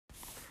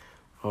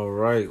All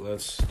right,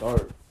 let's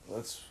start.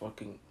 Let's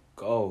fucking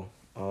go.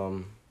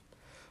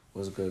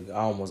 Was good.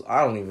 I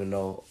don't even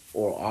know,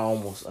 or our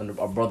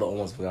brother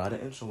almost forgot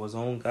to intro his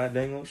own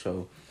goddamn own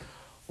show.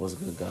 What's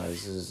good,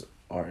 guys? This is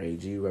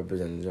RAG,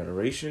 representing the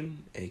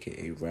generation,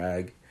 aka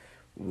Rag,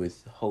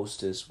 with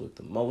hostess with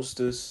the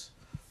mostest,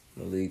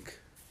 Malik,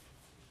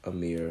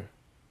 Amir,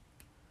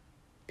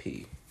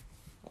 P.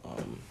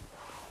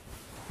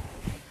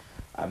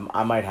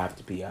 I might have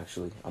to pee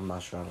actually. I'm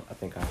not sure. I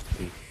think I have to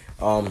pee.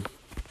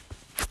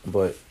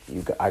 But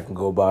I can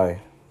go by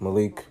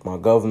Malik, my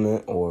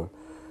government, or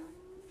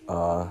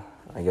I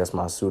guess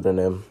my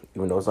pseudonym,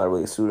 even though it's not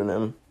really a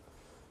pseudonym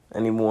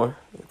anymore,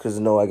 because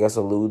I guess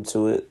allude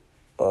to it,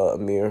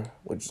 Amir,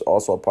 which is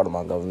also a part of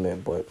my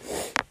government. But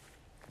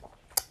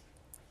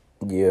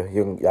yeah,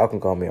 y'all can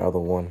call me other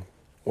one,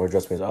 or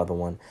address me as other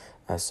one,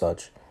 as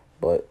such.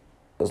 But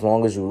as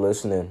long as you're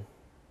listening,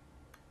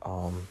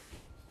 I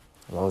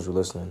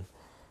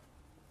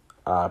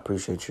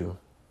appreciate you,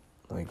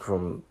 like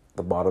from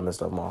the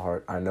bottomest of my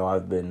heart. I know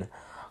I've been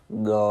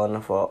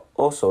gone for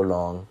so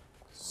long,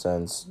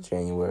 since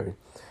January.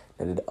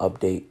 I did an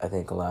update, I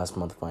think last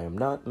month, if I'm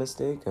not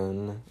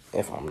mistaken.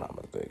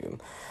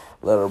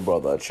 Let our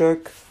brother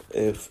check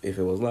if it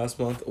was last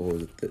month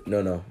or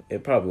no,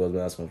 it probably was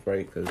last month,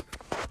 right? Because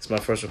it's my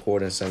first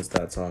recording since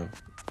that time.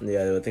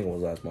 Yeah, I think it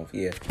was last month.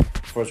 Yeah,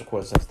 first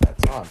recording since that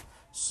time.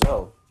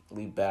 So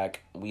we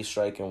back, we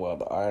striking while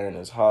the iron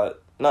is hot.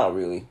 Not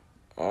really.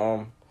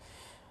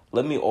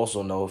 Let me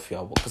also know if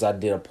y'all, because I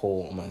did a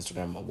poll on my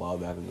Instagram a while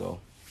back ago.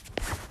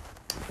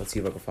 Let's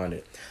see if I can find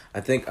it. I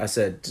think I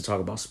said to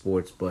talk about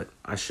sports, but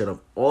I should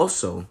have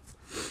also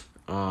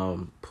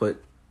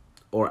put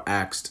or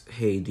asked,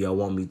 hey, do y'all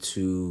want me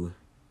to,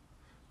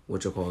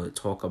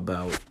 talk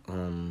about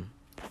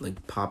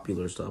like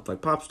popular stuff,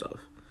 like pop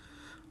stuff.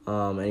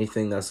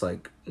 Anything that's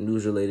like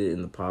news related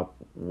in the pop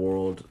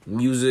world,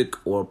 music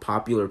or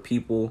popular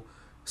people,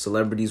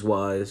 celebrities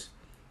wise.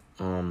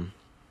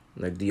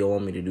 Like, do y'all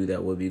want me to do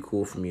that? Would be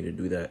cool for me to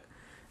do that.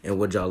 And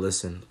would y'all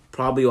listen?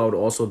 Probably I would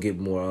also get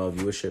more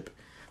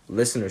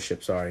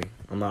listenership, sorry.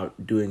 I'm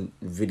not doing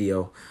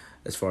video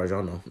as far as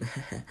y'all know.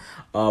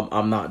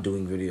 I'm not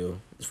doing video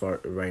as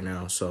far right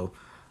now. So,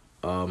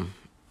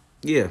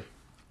 yeah.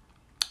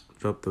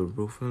 Drop the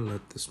roof and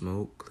let the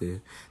smoke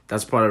clear.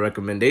 That's part of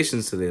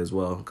recommendations today as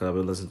well, because I've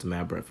been listening to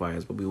Mad Brent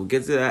Fires. But we will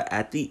get to that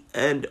at the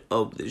end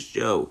of the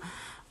show.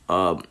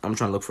 I'm trying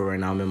to look for right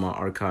now. I'm in my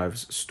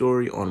archives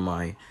story on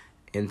my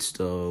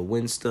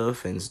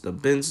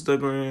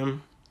Instagram,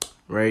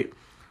 right?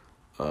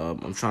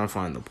 I'm trying to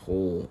find the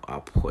poll I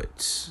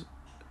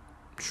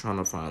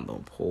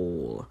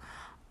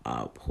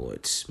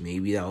put.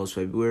 Maybe that was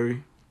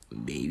February.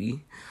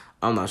 Maybe.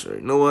 I'm not sure.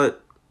 You know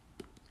what?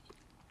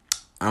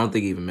 I don't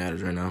think it even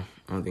matters right now.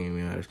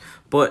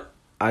 But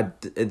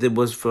it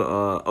was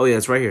for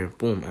it's right here.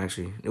 Boom,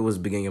 actually. It was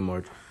beginning of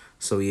March.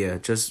 So yeah,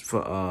 just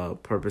for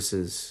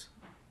purposes.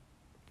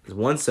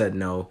 One said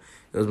no.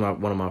 It was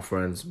one of my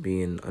friends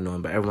being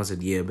annoying, but everyone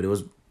said yeah, but it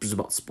was just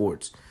about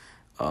sports.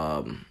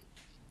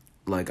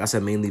 Like I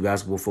said, mainly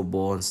basketball,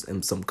 football,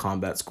 and some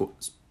combat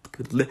sports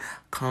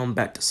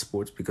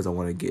because I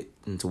want to get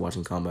into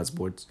watching combat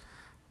sports.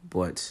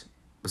 But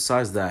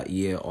besides that,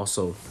 yeah,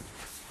 also,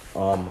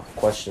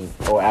 question,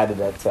 or added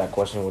that to that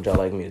question, would y'all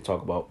like me to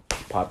talk about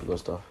popular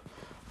stuff,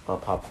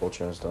 pop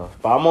culture and stuff?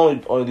 But I'm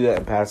only do that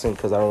in passing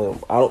because I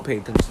don't pay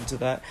attention to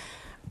that,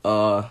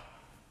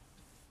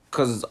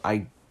 because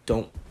I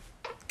don't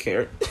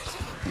care.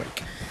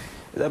 Like,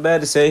 is that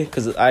bad to say?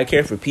 Because I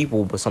care for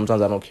people, but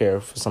sometimes I don't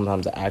care for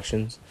sometimes the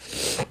actions.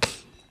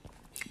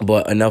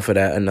 But enough of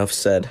that. Enough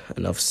said,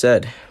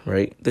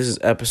 right? This is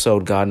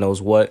episode God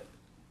knows what.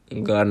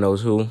 God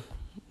knows who.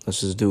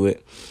 Let's just do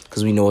it.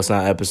 Because we know it's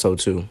not episode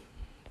 2.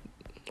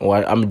 Or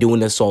I'm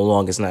doing this so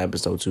long, it's not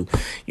episode 2.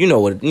 You know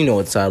what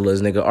the title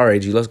is, nigga.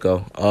 RAG, let's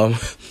go.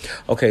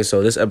 Okay,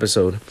 so this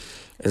episode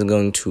is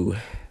going to,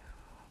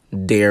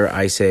 dare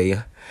I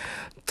say,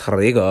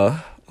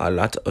 trigger a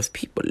lot of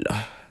people.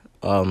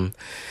 And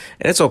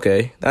it's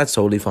okay. That's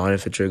totally fine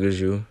if it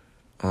triggers you.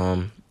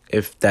 Even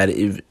if that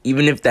is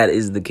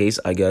the case,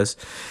 I guess.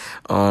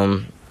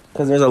 Because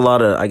there's a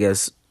lot of, I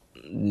guess,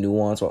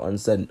 nuance or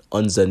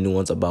unsaid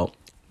nuance about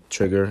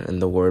trigger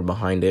and the word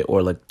behind it,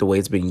 or like the way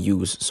it's been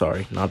used.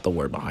 Sorry, not the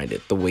word behind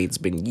it. The way it's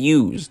been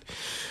used.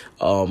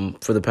 For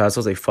the past,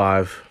 I'll say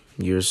 5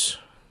 years.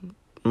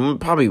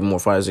 Probably more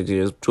 5 or 6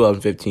 years,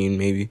 2015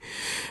 maybe.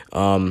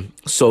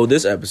 So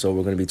this episode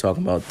we're gonna be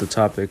talking about the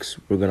topics.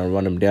 We're gonna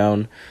run them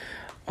down,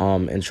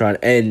 and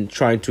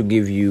trying to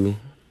give you,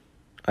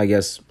 I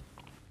guess,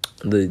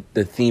 the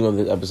theme of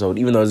the episode.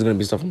 Even though there's gonna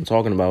be stuff I'm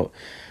talking about,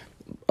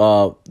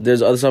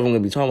 there's other stuff I'm gonna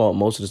be talking about.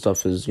 Most of the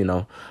stuff is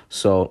most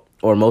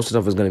of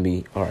the stuff is gonna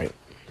be all right.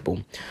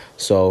 Boom.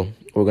 So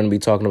we're gonna be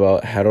talking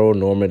about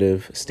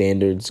heteronormative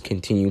standards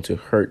continue to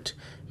hurt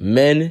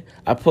men.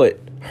 I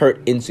put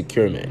hurt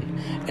insecure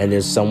men. And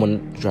there's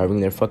someone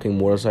driving their fucking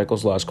motorcycle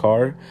 /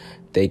 car.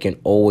 They can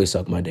always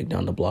suck my dick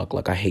down the block.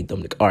 Like, I hate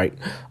them. All right.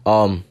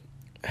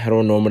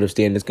 heteronormative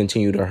standards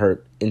continue to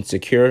hurt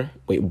insecure,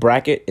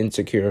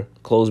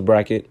 close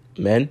bracket,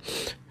 men.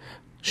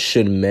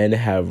 Should men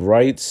have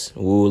rights?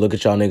 Ooh, look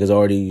at y'all niggas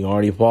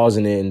already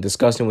pausing it and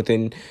discussing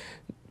within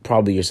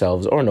probably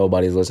yourselves or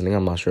nobody's listening.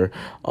 I'm not sure.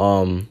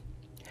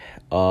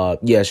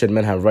 Yeah, should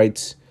men have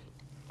rights?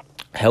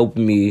 Help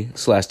me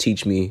 /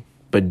 teach me,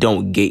 but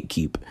don't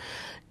gatekeep.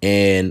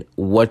 And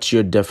what's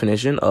your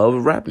definition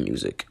of rap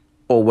music?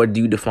 Or what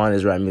do you define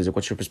as rap music?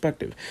 What's your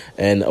perspective?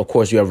 And of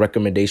course, you have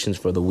recommendations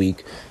for the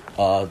week.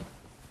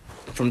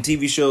 From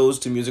TV shows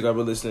to music I've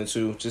been listening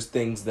to, just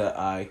things that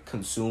I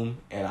consume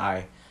and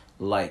I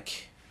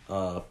like.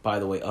 By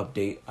the way,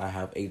 update, I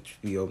have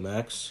HBO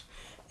Max.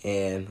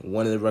 And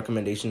one of the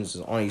recommendations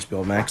is on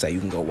HBO Max that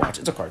you can go watch.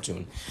 It's a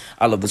cartoon.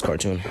 I love this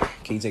cartoon.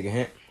 Can you take a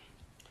hint?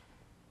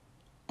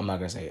 I'm not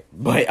going to say it.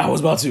 But I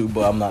was about to,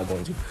 but I'm not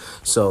going to.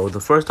 So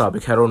the first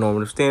topic,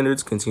 heteronormative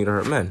standards continue to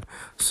hurt men.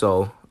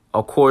 So,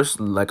 of course,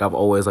 like I've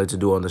always liked to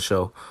do on the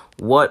show,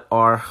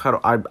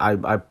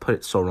 I put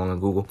it so wrong on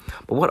Google,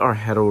 but what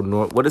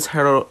is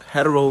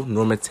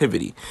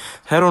heteronormativity?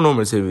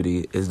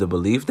 Heteronormativity is the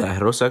belief that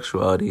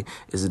heterosexuality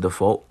is the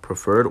default,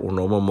 preferred, or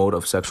normal mode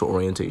of sexual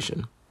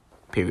orientation.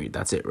 Period.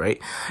 That's it,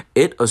 right?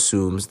 It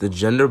assumes the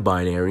gender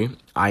binary,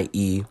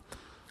 i.e.,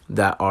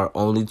 that are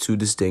only two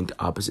distinct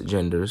opposite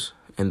genders,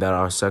 and that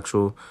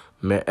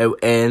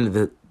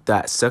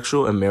that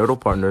sexual and marital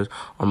partners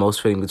are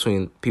most fitting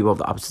between people of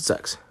the opposite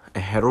sex. A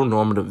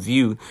heteronormative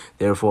view,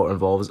 therefore,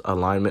 involves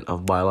alignment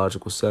of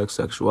biological sex,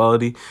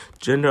 sexuality,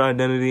 gender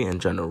identity, and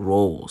gender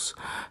roles.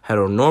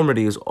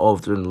 Heteronormity is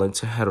often linked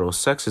to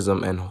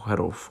heterosexism and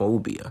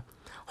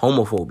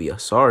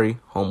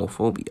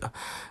homophobia.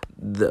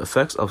 The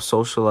effects of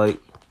socialite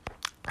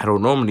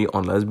heteronormity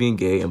on lesbian,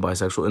 gay, and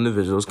bisexual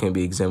individuals can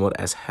be examined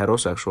as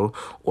heterosexual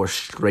or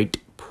straight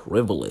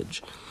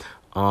privilege.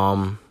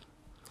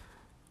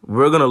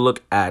 We're going to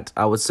look at,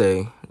 I would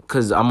say,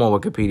 because I'm on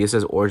Wikipedia, it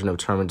says origin of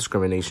term and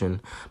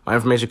discrimination. My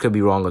information could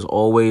be wrong as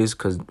always,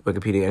 because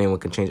Wikipedia, anyone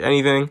can change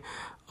anything.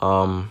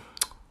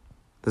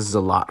 This is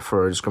a lot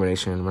for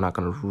discrimination. We're not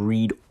going to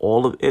read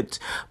all of it,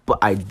 but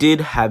I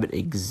did have an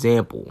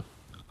example.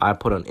 I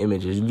put on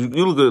images. You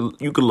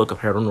could look up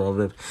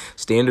heteronormative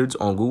standards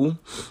on Google,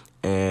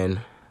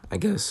 and I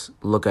guess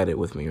look at it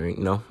with me, right?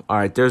 All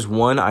right, there's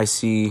one I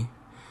see.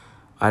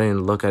 I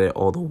didn't look at it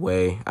all the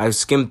way. I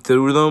skimmed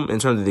through them in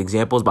terms of the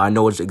examples, but I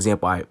know which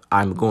example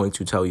I'm going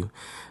to tell you.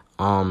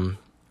 All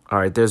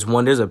right, there's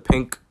a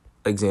pink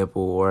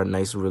example, or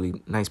a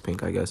really nice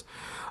pink, I guess.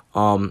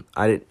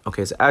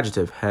 Okay, it's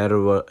adjective,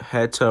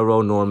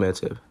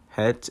 heteronormative.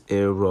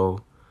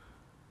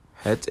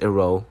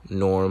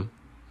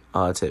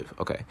 Heteronormative.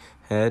 Okay,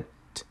 heteronormative.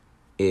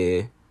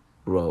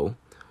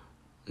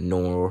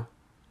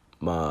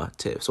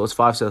 So it's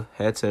 5, so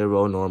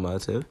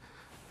heteronormative.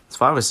 It's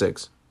 5 or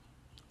 6.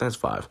 That's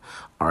 5.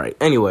 All right.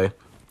 Anyway,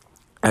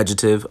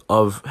 adjective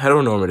of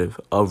heteronormative,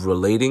 of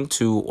relating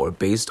to or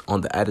based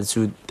on the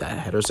attitude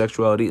that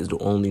heterosexuality is the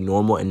only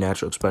normal and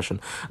natural expression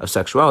of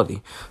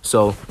sexuality.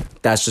 So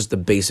that's just the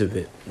base of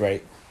it,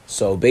 right?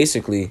 So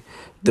basically,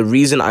 the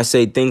reason I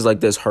say things like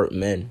this hurt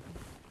men,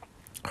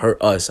 hurt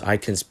us. I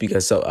can speak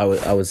as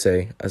I would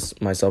say as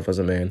myself as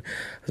a man,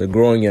 as a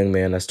growing young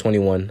man that's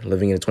 21,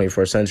 living in the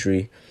 21st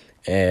century,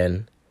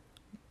 and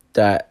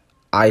that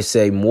I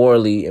say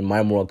morally, in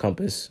my moral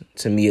compass,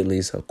 to me at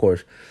least, of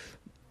course,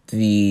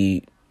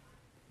 the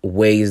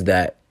ways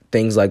that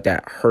things like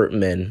that hurt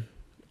men,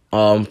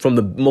 from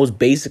the most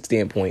basic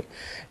standpoint,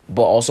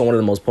 but also one of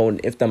the most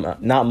potent, if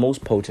not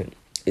most potent,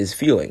 is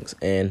feelings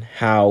and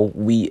how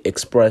we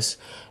express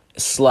 /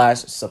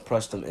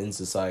 suppress them in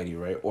society,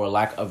 right? Or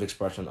lack of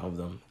expression of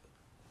them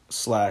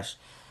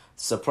 /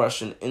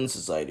 suppression in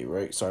society,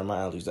 right? Sorry, my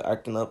allergies are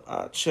acting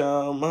up.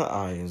 Chill, my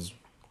eyes.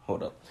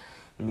 Hold up.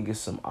 Let me get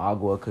some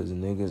agua, because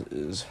niggas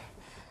is...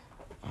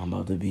 I'm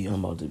about to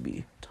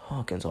be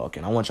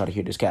talking. I want y'all to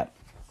hear this cap.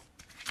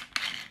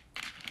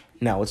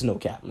 Now, it's no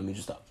cap. Let me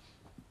just stop.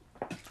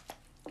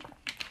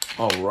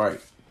 All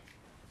right.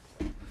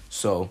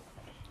 So,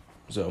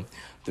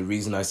 the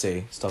reason I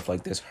say stuff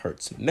like this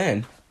hurts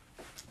men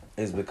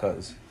is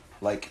because,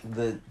 I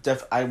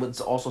would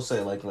also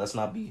say, let's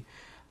not be,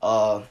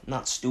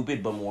 not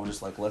stupid, but more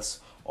just, let's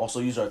also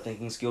use our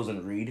thinking skills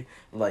and read,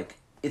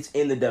 it's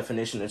in the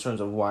definition in terms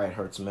of why it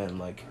hurts men.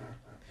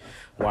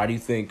 Why do you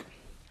think,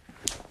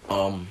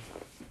 why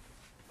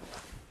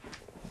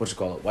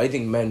do you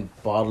think men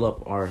bottle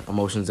up our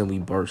emotions and we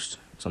burst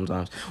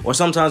sometimes? Or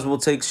sometimes we'll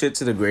take shit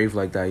to the grave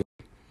like that.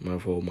 My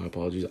fault, my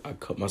apologies. I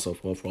cut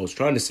myself off. What I was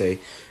trying to say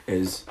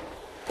is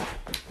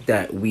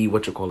that we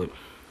won't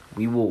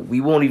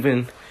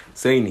even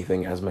say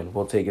anything as men.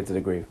 We'll take it to the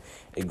grave.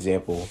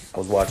 Example, I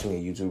was watching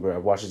a YouTuber.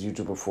 I've watched this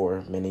YouTuber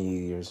for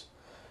many years.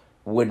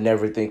 Would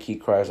never think he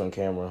cries on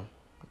camera.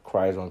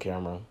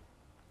 The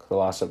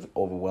loss of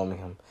overwhelming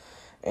him.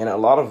 And a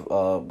lot of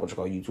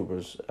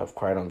YouTubers have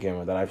cried on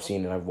camera that I've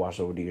seen and I've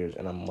watched over the years.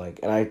 And I'm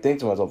and I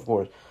think to myself, of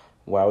course,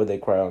 why would they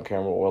cry on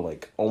camera? Or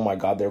oh my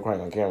God, they're crying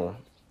on camera.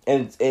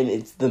 And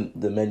it's the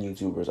men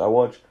YouTubers. I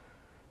watch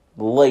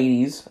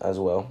ladies as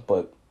well,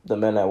 but the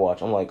men I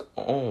watch, I'm like,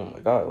 oh my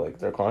god, like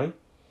they're crying.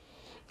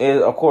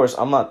 And of course,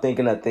 I'm not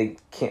thinking that they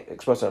can't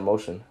express their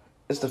emotion.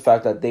 It's the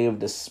fact that they have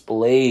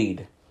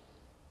displayed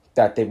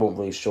that they won't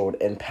really show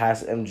it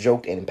and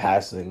joke in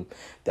passing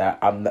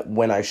that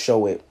when I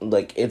show it,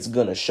 like it's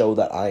gonna show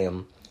that I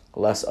am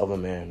less of a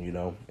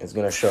man. It's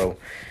gonna show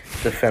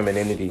the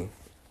femininity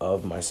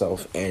of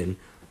myself and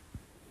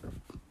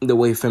the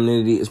way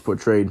femininity is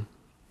portrayed,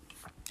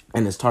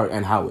 and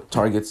and how it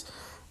targets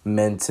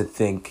men to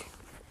think,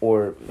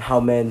 or how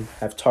men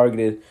have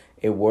targeted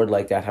a word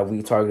like that, how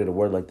we targeted a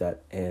word like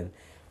that, and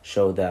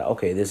show that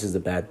okay, this is a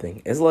bad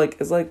thing. It's like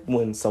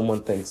when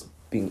someone thinks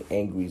being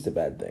angry is a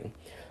bad thing.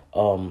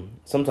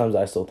 Sometimes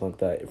I still think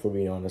that, if we're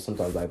being honest.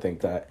 Sometimes I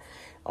think that,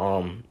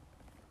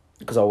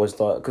 because a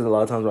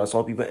lot of times when I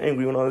saw people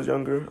angry when I was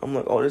younger, I'm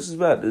like, oh, this is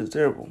bad, this is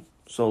terrible.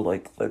 So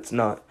like, let's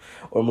not.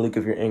 Or Malik,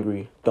 if you're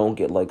angry, don't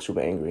get like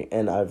super angry.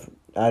 And I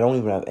don't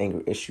even have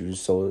anger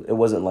issues, so it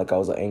wasn't like I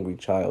was an angry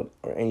child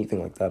or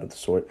anything like that of the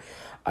sort.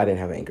 I didn't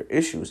have anger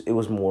issues. It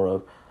was more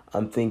of,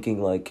 I'm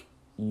thinking like,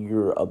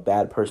 you're a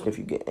bad person if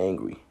you get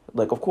angry.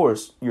 Like, of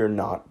course you're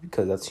not,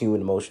 because that's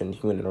human emotion,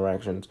 human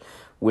interactions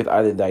with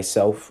either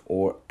thyself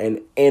or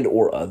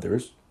or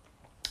others.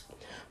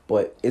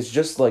 But it's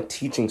just like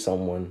teaching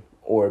someone,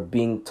 or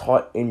being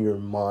taught in your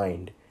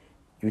mind.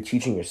 You're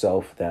teaching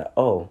yourself that,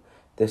 oh,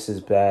 this is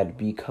bad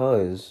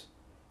because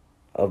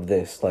of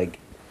this. Like,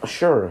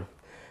 sure,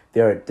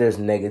 there's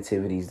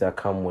negativities that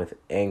come with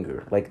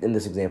anger. Like in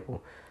this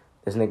example,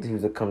 there's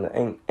negativities that come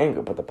to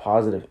anger, but the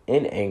positive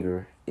in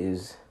anger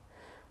is,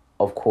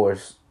 of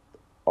course,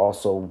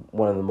 also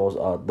one of the most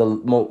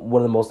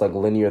one of the most like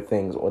linear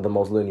things, or the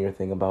most linear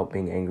thing about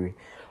being angry,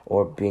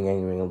 or being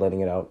angry and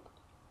letting it out.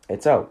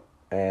 It's out,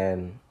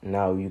 and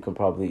now you can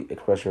probably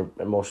express your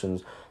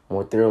emotions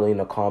more thoroughly in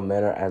a calm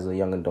manner as a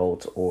young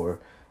adult, or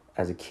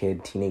as a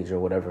kid, teenager,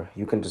 whatever.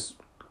 You can just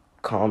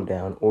calm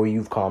down, or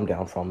you've calmed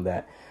down from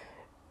that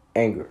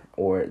anger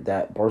or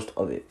that burst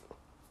of it.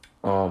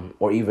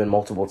 Or even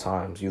multiple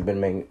times. You've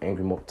been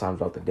angry multiple times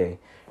throughout the day.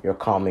 You're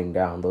calming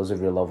down. Those are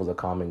your levels of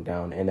calming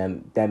down. And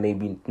then that may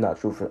be not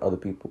true for other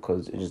people,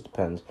 because it just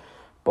depends.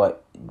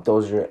 But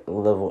those are your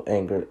levels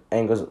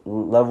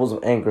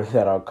of anger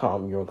that are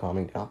calm. You're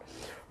calming down,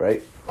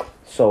 right?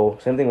 So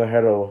same thing with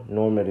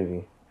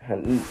heteronormativity.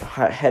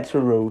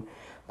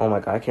 Oh my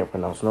god, I can't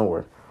pronounce no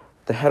word.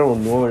 The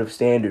heteronormative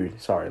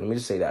standard. Sorry, let me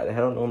just say that. The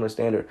heteronormative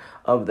standard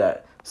of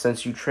that.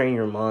 Since you train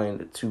your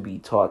mind to be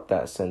taught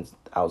that, since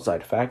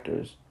outside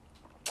factors,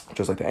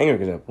 just like the anger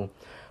example,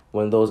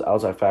 when those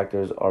outside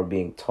factors are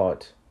being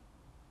taught,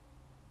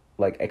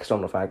 like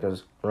external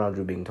factors around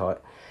you being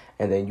taught,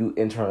 and then you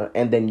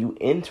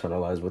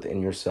internalize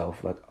within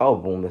yourself, like, oh,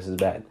 boom, this is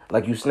bad.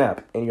 Like, you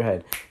snap in your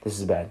head, this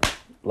is bad.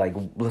 Like,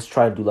 let's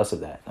try to do less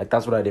of that. Like,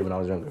 that's what I did when I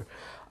was younger.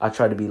 I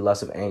tried to be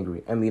less of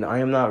angry. I mean, I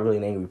am not really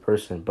an angry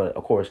person, but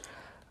of course,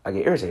 I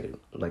get irritated,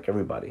 like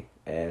everybody.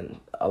 And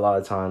a lot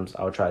of times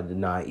I would try to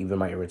deny even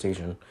my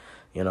irritation,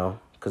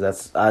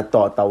 because I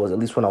thought that was, at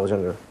least when I was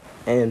younger.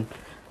 And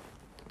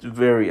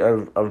very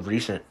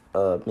recent,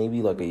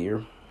 maybe like a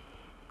year.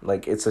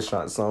 Like, it's a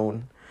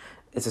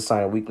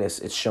sign of weakness.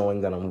 It's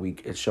showing that I'm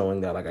weak. It's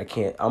showing that, like,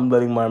 I'm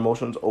letting my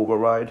emotions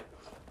override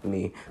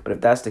me. But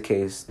if that's the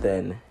case,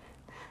 then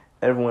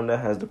everyone that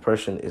has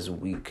depression is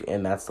weak.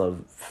 And that's a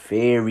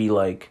very,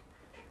 like,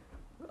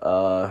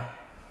 I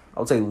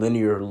would say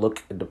linear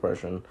look at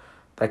depression.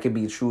 That could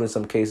be true in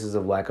some cases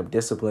of lack of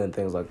discipline and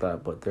things like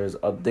that. But there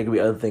could be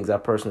other things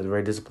that person is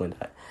very disciplined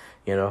at,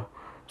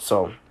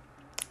 So,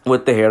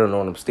 with the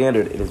heteronormative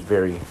standard, it is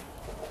very,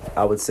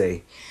 I would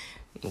say,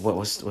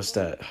 what's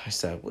that?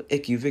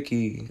 Icky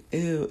Vicky,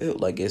 ew.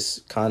 Like, it's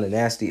kind of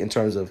nasty in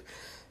terms of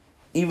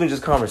even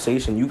just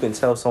conversation. You can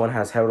tell someone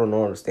has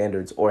heteronormative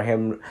standards or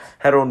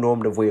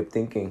heteronormative way of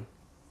thinking,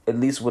 at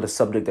least with a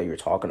subject that you're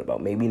talking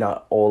about. Maybe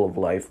not all of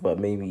life, but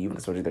maybe even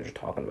the subject that you're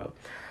talking about.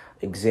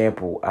 I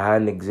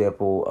had an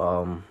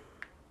example.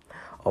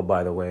 Oh,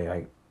 by the way,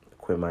 I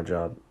quit my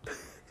job.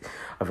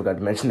 I forgot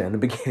to mention that in the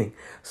beginning.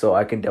 So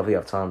I can definitely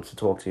have time to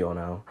talk to y'all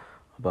now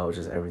about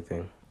just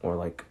everything, or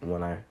like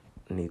when I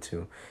need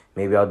to.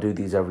 Maybe I'll do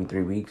these every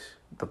 3 weeks,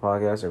 the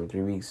podcast every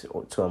 3 weeks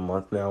or to a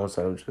month now,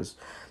 instead of just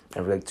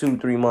every like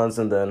 2-3 months,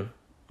 and then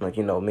like,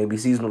 maybe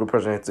seasonal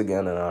depression hits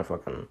again and I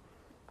fucking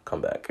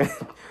come back.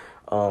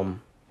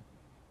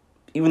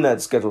 Even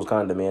that schedule's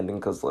kind of demanding,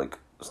 because like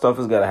stuff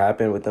has got to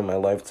happen within my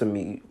life for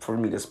me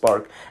to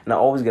spark. And I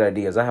always get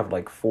ideas. I have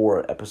like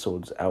 4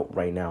 episodes out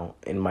right now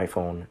in my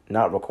phone,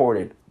 not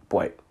recorded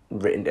but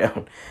written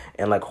down,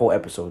 and like whole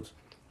episodes.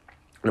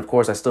 And of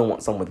course I still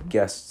want some with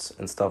guests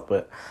and stuff,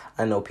 but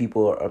I know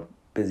people are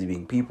busy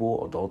being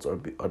people. Adults are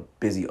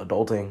busy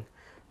adulting,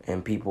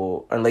 and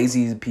people are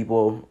lazy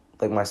people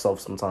like myself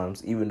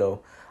sometimes, even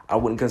though I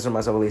wouldn't consider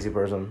myself a lazy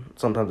person.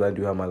 Sometimes I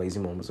do have my lazy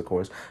moments, of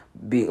course.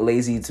 Being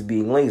lazy to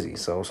being lazy.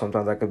 So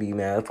sometimes I could be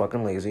mad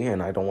fucking lazy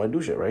and I don't want to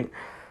do shit, right?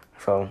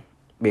 So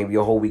maybe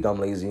a whole week I'm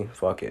lazy.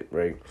 Fuck it,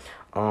 right?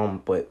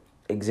 But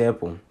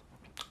example,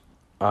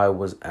 I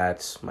was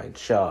at my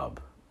job,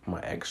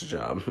 my ex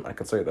job. I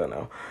can say that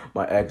now.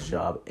 My ex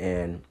job,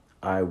 and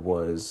I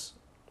was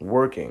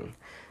working.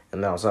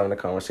 And I was having a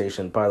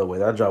conversation. By the way,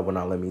 that job would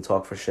not let me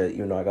talk for shit.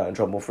 You know, I got in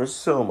trouble for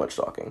so much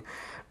talking.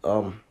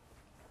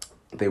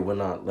 They would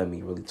not let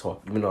me really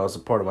talk. Even though it was a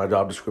part of my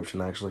job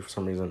description, actually, for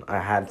some reason. I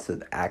had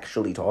to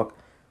actually talk,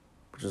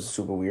 which is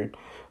super weird.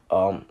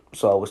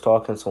 So I was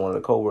talking to one of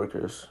the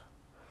coworkers.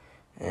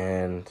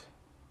 And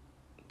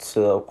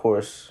so, of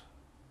course,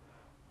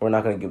 we're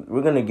gonna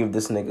give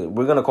this nigga,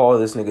 we're gonna call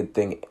this nigga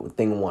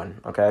thing one,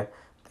 okay?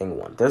 Thing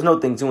one. There's no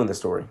thing two in the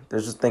story.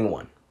 There's just thing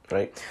one,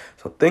 right?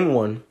 So thing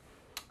one,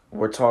 I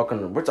don't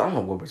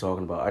know what we're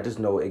talking about. I just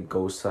know it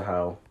goes to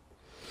how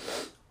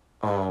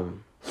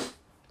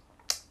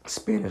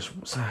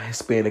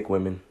Hispanic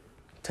women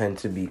tend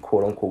to be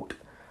quote unquote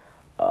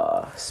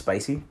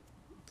spicy.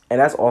 And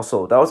that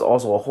was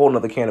also a whole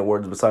nother can of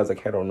words besides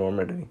like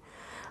heteronormativity,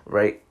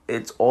 right?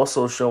 It's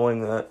also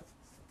showing that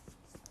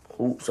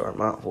hold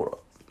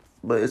up.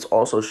 But it's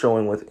also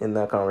showing within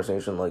that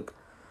conversation, like,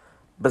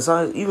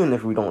 besides, even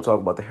if we don't talk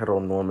about the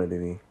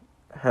heteronormative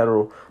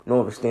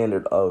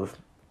standard of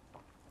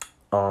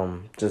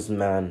just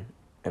man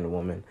and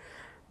woman,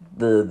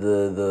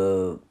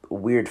 the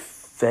weird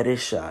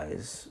fetish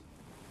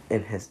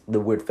in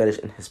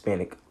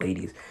Hispanic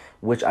ladies,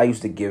 which I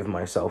used to give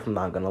myself. I'm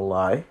not gonna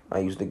lie, I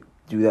used to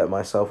do that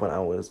myself when I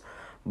was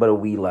but a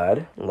wee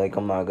lad. Like,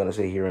 I'm not gonna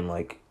sit here and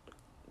like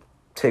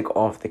take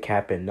off the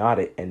cap and not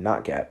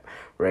cap,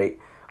 right?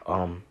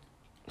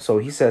 So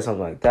he said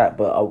something like that,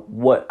 but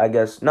what, I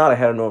guess, not a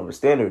heteronormative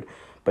standard,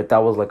 but that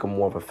was like a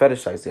more of a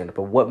fetishized standard.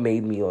 But what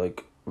made me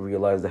like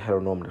realize the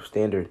heteronormative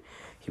standard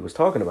he was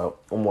talking about,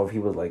 or more of he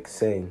was like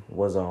saying,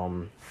 was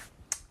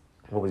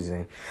what was he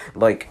saying?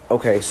 Like,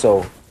 okay,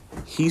 so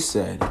he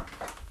said,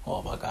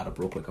 oh my god,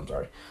 real quick, I'm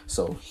sorry.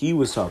 So he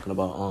was talking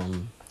about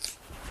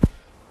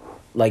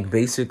like,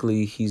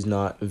 basically he's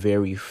not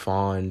very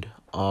fond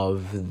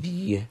of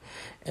the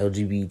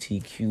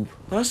LGBTQ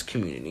plus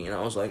community, and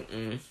I was like,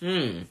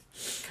 and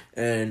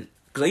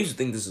because I used to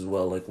think this as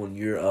well, like, when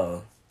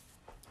you're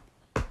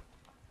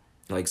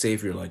like, say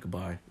if you're like a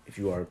bi, if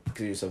you are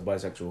consider yourself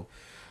bisexual,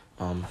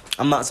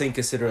 I'm not saying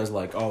consider as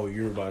like, oh,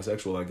 you're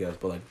bisexual, I guess,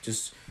 but like,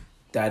 just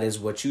that is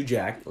what you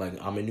jack. Like,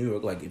 I'm in New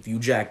York, like, if you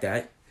jack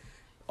that,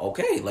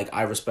 okay, like,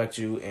 I respect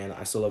you and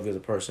I still love you as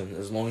a person,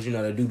 as long as you're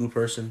not a doo-doo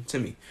person to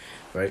me,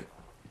 right?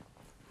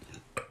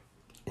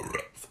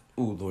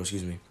 Ooh, Lord,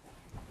 excuse me.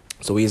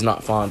 So he's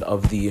not fond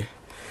of the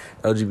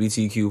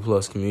LGBTQ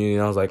plus community.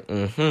 And I was like,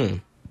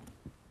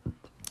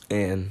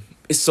 And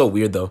it's so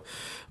weird, though.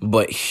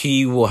 But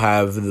he will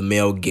have the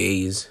male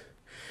gaze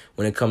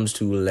when it comes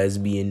to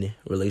lesbian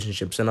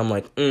relationships. And I'm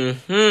like,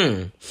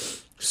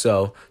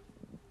 So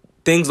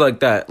things like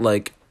that,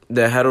 like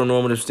the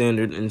heteronormative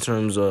standard in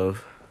terms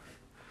of,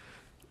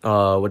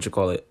 at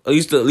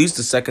least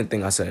the second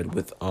thing I said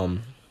with,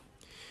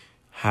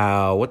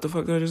 how, what the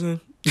fuck did I just say?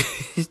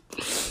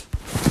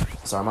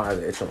 Sorry, my eyes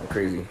are itching like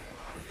crazy.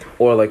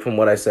 Or like from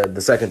what I said,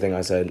 the second thing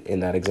I said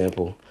in that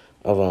example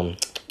of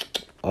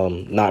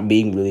not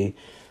being really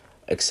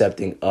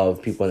accepting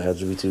of people in the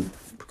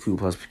LGBTQ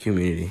plus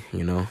community,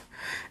 you know.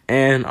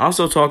 And I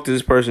also talk to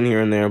this person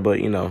here and there, but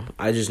you know,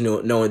 I just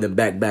know in the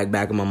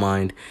back of my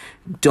mind,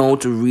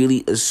 don't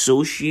really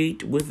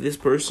associate with this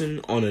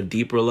person on a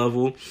deeper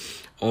level,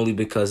 only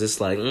because it's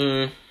like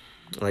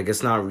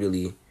it's not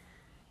really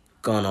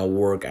gonna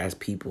work as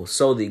people.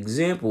 So the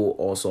example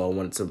also I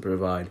wanted to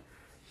provide.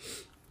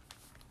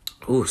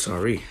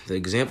 The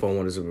example I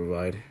wanted to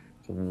provide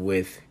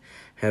with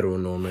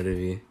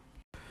heteronormativity.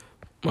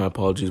 My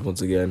apologies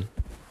once again.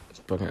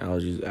 Fucking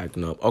allergies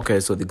acting up. Okay,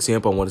 so the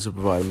example I wanted to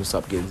provide, I'm gonna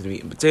stop getting to the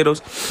meat and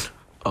potatoes.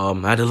 I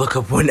had to look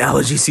up when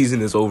allergy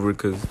season is over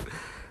because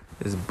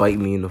it's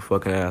biting me in the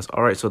fucking ass.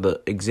 Alright, so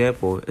the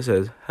example, it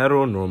says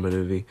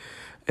heteronormativity,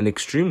 an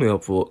extremely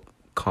helpful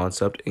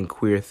concept in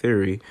queer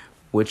theory,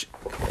 which,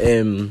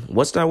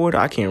 what's that word?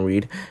 I can't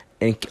read.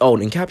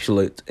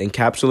 Encapsulates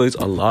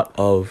a lot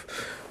of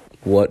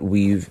what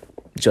we've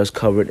just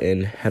covered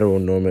in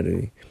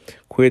heteronormativity.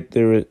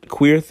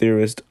 Queer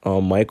theorist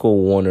Michael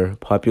Warner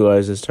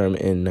popularized this term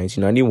in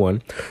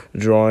 1991,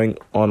 drawing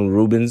on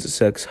Rubin's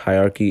sex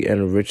hierarchy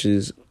and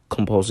Rich's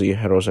compulsory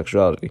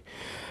heterosexuality.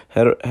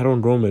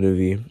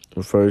 Heteronormativity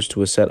refers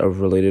to a set of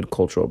related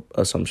cultural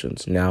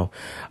assumptions. Now,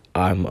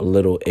 I'm a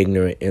little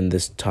ignorant in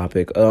this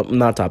topic.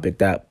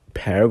 That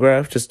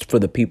paragraph, just for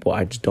the people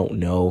I just don't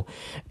know,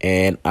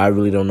 and I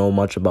really don't know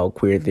much about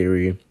queer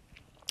theory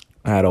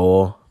at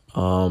all.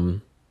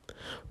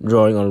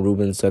 Drawing on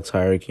Rubin's sex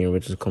hierarchy and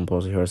Rich's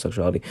compulsory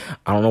heterosexuality.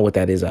 I don't know what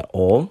that is at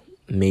all.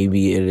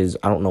 Maybe it is.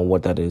 I don't know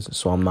what that is,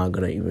 so I'm not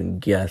gonna even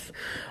guess.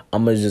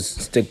 I'm gonna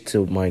just stick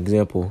to my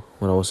example,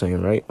 what I was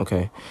saying, right?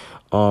 Okay.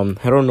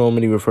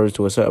 Heteronormity refers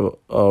to a set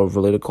of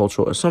related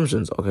cultural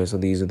assumptions. Okay, so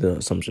these are the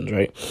assumptions,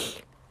 right?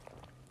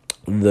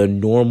 The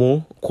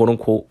normal, quote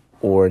unquote,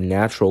 or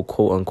natural,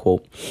 quote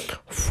unquote,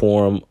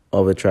 form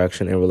of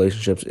attraction in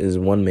relationships is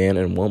one man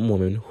and one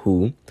woman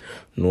who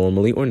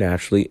normally or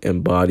naturally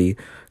embody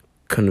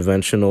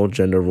conventional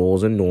gender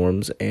roles and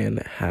norms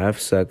and have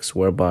sex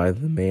whereby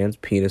the man's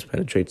penis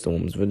penetrates the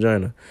woman's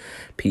vagina.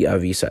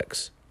 PIV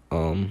sex.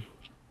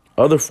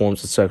 other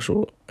forms of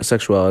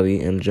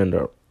sexuality and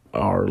gender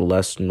are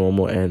less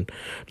normal and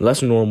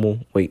less normal.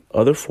 Wait,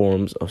 other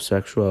forms of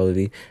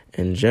sexuality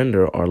and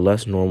gender are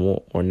less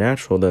normal or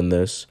natural than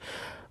this.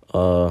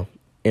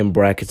 In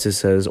brackets it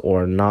says,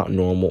 or not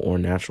normal or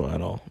natural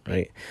at all,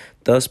 right?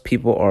 Thus,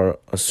 people are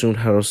assumed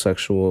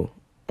heterosexual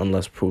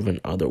unless proven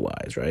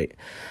otherwise, right?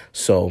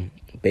 So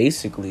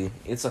basically,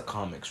 it's a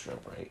comic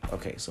strip, right?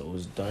 Okay, so it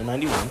was done in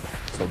 91.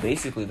 So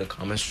basically, the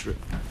comic strip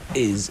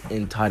is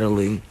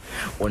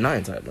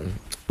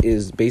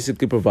is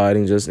basically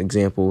providing just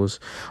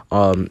examples.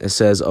 It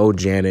says, "Oh,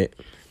 Janet,"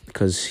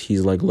 because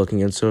he's like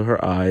looking into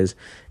her eyes,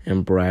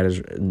 and Brad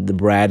is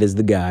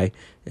the guy,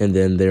 and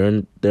then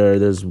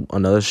there's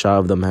another shot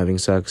of them having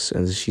sex,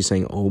 and she's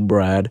saying, "Oh,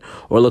 Brad,"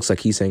 or it looks like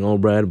he's saying, "Oh,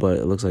 Brad," but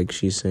it looks like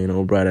she's saying,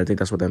 "Oh, Brad." I think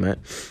that's what that meant.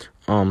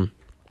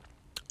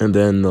 And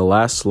then the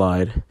last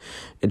slide,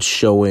 it's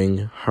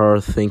showing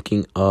her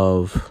thinking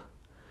of,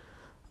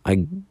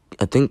 I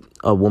think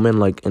a woman,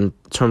 like in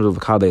terms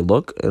of how they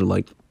look, and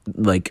like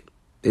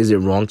is it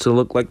wrong to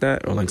look like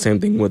that? Or like same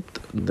thing with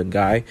the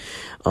guy.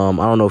 I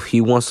don't know if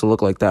he wants to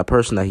look like that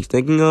person that he's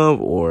thinking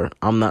of, or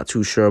I'm not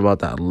too sure about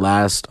that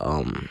last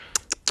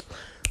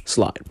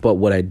slide. But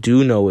what I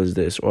do know is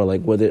this, or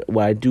like what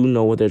I do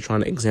know what they're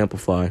trying to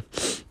exemplify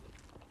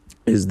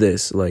is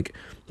this, like,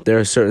 there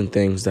are certain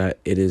things that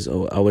it is,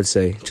 I would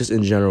say, just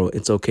in general,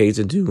 it's okay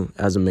to do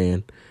as a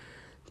man,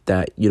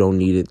 that you don't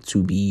need it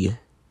to be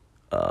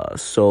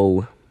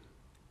so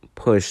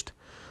pushed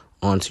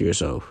onto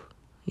yourself.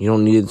 You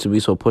don't need it to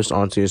be so pushed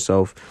onto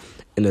yourself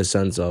in the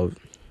sense of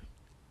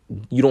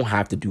you don't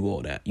have to do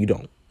all that. You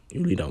don't.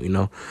 You really don't, you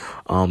know?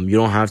 You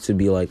don't have to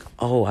be like,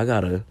 oh, I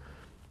gotta,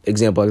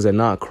 example, like I said,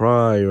 not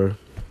cry, or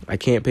I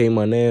can't paint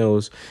my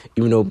nails,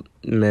 even though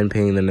men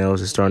painting the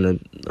nails is starting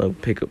to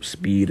pick up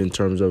speed in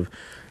terms of,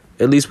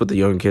 at least with the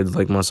young kids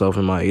like myself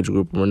in my age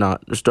group, we're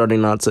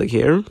starting not to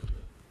care.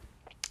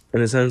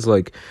 In a sense,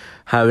 like,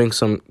 having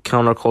some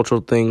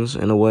countercultural things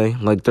in a way.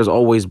 Like, there's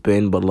always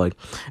been, but, like,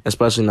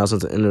 especially now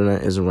since the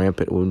internet is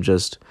rampant with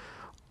just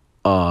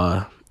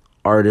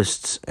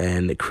artists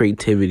and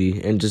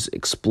creativity and just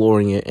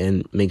exploring it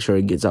and make sure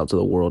it gets out to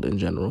the world in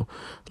general.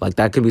 Like,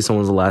 that could be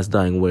someone's last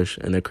dying wish,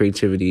 and their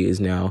creativity is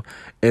now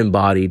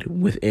embodied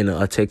within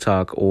a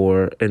TikTok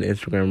or an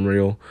Instagram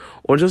reel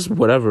or just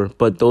whatever.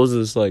 But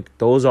those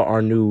are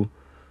our new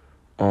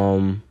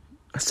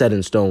set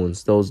in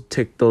stones. Those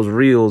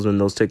reels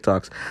and those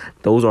TikToks,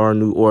 those are our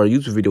new, or a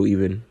YouTube video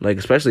even. Like,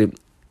 especially,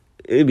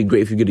 it'd be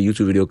great if you get a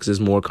YouTube video because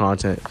there's more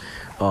content.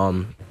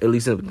 At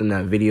least in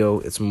that video,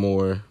 it's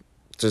more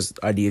just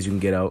ideas you can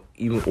get out,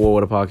 even, or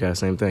with a podcast,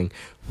 same thing.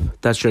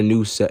 That's your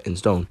new set in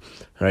stone,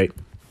 right?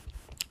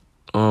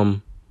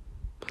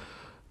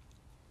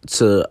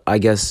 So I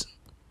guess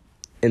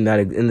in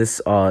this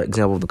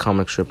example of the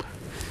comic strip,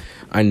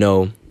 I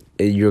know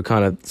you're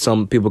kind of,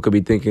 some people could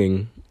be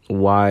thinking,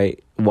 why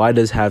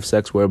does have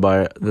sex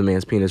whereby the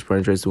man's penis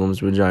penetrates the woman's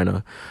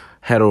vagina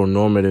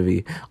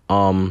heteronormatively?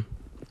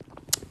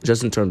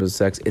 Just in terms of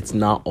sex, it's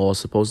not all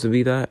supposed to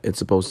be that. It's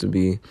supposed to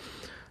be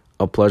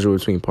a pleasure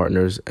between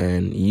partners,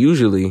 and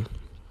usually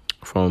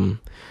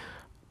from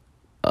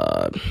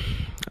I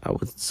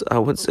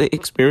would say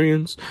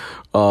experience,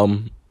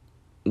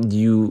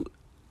 you,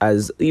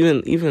 as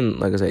even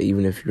like I said,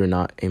 even if you're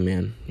not a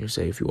man, you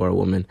say if you are a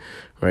woman,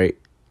 right?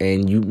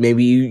 And you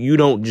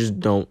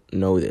don't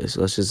know this.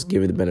 Let's just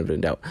give it the benefit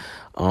of the doubt.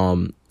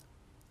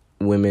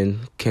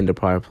 Women can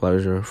derive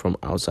pleasure from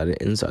outside and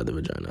inside the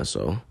vagina.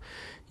 So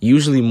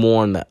usually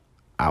more on the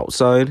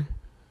outside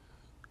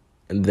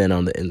than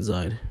on the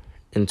inside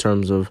in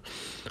terms of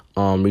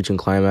reaching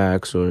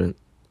climax, or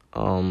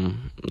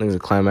things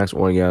like climax,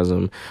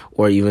 orgasm,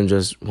 or even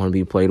just want to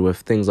be played with,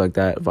 things like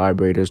that,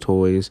 vibrators,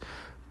 toys.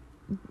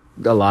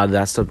 A lot of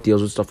that stuff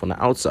deals with stuff on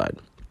the outside.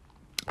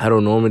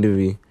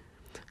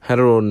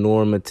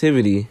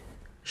 Heteronormativity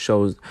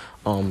shows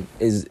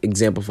is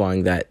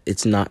exemplifying that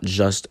it's not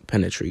just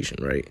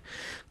penetration, right?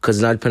 Because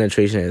it's not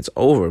penetration, it's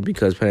over,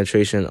 because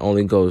penetration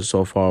only goes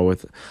so far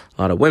with a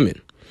lot of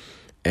women,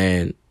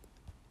 and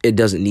it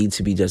doesn't need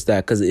to be just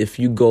that. Because if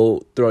you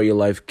go throughout your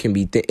life,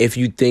 if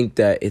you think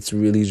that it's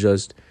really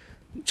just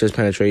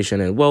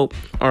penetration, and well,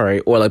 all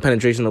right, or like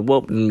penetration of,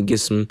 well, let me get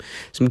some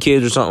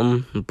kids or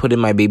something, put in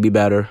my baby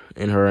batter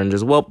in her, and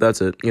just, well,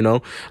 that's it, you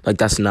know? Like,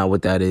 that's not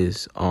what that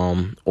is,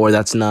 or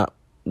that's not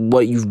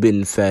what you've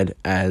been fed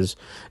as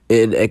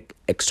it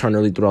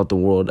externally throughout the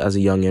world as a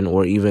youngin',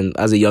 or even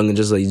as a youngin',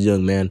 just like a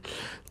young man.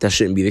 That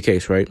shouldn't be the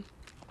case, right?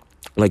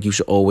 Like, you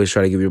should always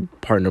try to give your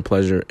partner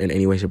pleasure in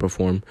any way, shape, or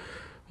form.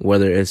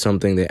 Whether it's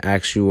something they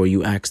ask you or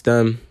you ask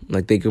them,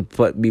 like, they could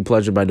be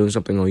pleasured by doing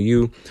something on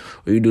you,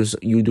 or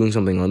you doing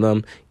something on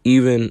them.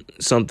 Even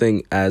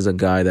something as a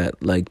guy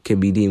that, like, can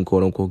be deemed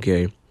quote unquote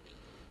gay.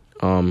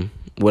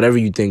 Whatever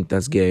you think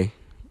that's gay,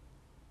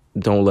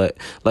 don't let,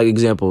 like,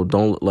 example,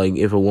 don't, like,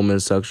 if a woman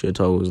sucks your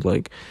toes,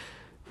 like,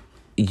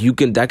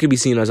 that could be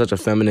seen as such a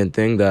feminine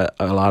thing that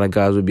a lot of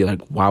guys would be like,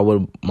 why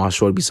would my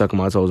shorty be sucking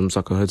my toes? I'm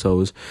sucking her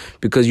toes.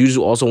 Because you just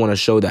also want to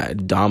show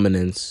that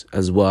dominance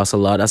as well.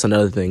 That's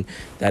another thing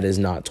that is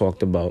not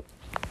talked about.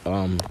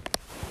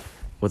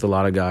 with a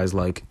lot of guys.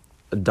 Like,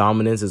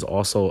 dominance is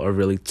also a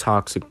really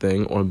toxic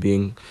thing, or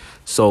being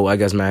so, I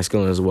guess,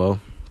 masculine as well.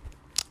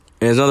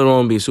 And there's nothing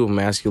wrong with being super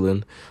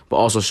masculine, but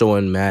also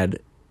showing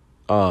but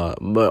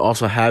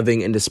also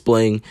having and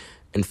displaying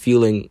and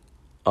feeling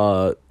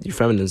your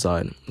feminine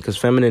side. Because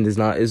feminine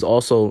is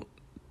also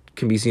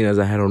can be seen as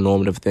a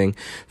heteronormative thing.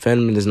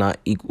 Feminine is not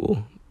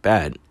equal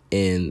bad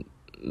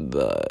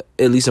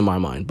at least in my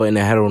mind. But in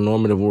a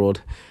heteronormative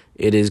world,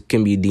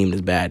 can be deemed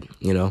as bad,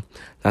 you know?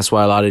 That's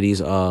why a lot of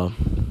these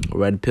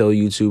red pill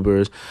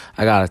YouTubers,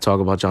 I gotta talk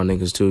about y'all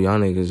niggas too. Y'all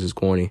niggas is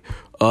corny.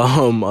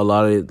 A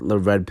lot of the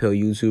red pill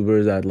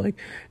YouTubers that like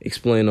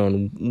explain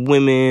on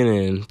women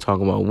and talk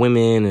about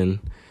women, and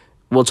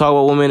we'll talk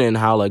about women and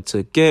how like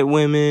to get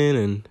women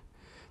and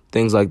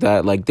things like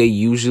that. Like, they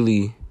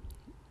usually,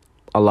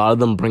 a lot of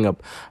them bring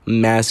up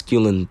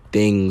masculine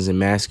things and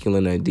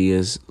masculine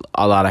ideas,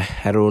 a lot of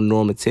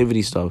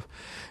heteronormativity stuff.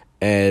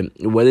 And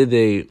whether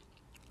they,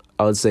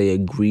 I would say,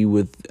 agree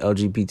with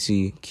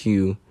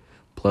LGBTQ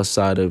plus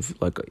side of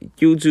like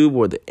YouTube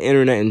or the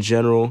internet in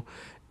general,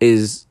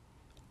 is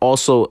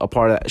also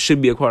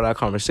should be a part of that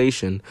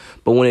conversation.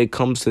 But when it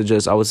comes to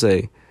just, I would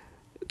say,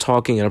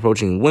 talking and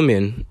approaching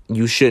women,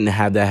 you shouldn't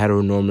have that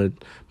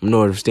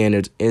heteronormative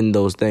standards in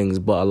those things.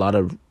 But a lot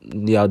of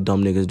y'all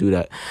dumb niggas do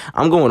that.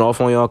 I'm going off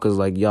on y'all because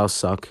like y'all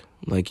suck.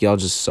 Like, y'all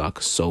just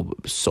suck so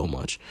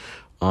much.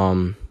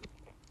 And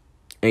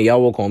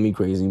y'all will call me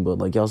crazy, but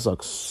like y'all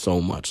suck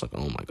so much. Like,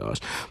 oh my gosh.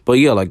 But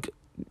yeah, like,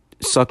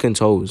 sucking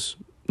toes.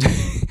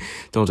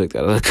 Don't take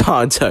that out of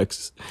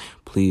context,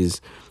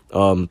 please.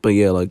 But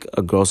yeah, like,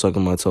 a girl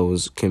sucking my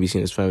toes can be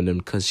seen as feminine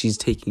because she's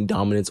taking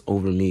dominance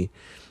over me,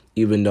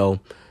 even though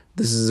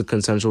this is a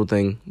consensual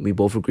thing we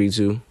both agree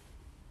to,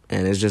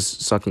 and it's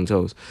just sucking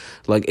toes.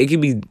 Like, it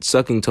could be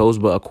sucking toes,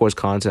 but of course,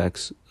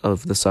 context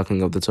of the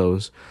sucking of the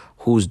toes,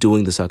 who's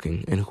doing the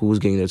sucking and who's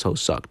getting their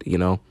toes sucked, you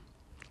know?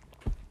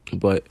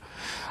 But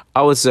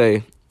I would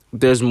say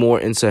there's more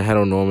into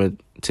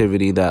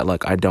heteronormativity that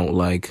like I don't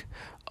like.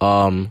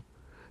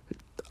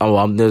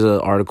 There's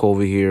an article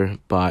over here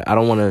by, I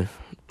don't want to,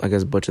 I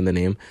guess, butcher the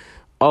name.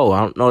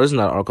 No, this is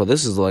not an article.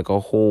 This is like a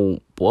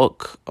whole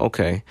book.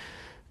 Okay.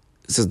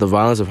 This is The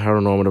Violence of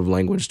Heteronormative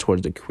Language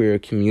Towards the Queer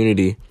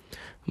Community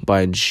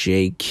by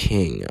J.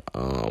 King.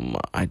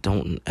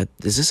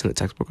 Is this in a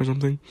textbook or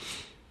something?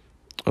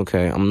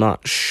 Okay, I'm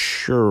not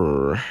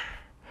sure.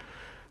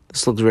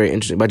 This looks very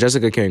interesting. By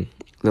Jessica King.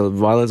 The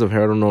Violence of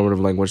Heteronormative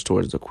Language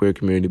Towards the Queer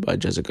Community by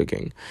Jessica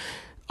King.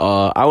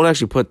 I would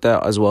actually put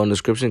that as well in the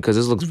description because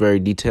this looks very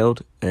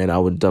detailed, and I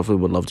would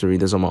love to read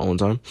this on my own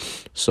time.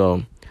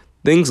 So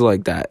things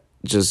like that,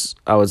 just,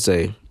 I would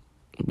say,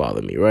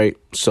 bother me, right?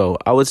 So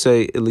I would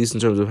say, at least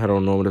in terms of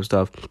heteronormative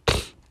stuff,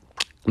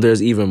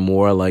 there's even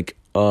more, like,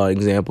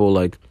 example,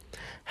 like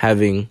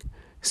having,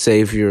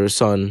 say, if your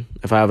son,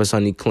 if I have a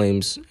son,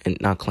 I'm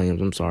not trying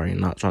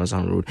to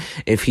sound rude.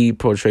 If he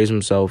what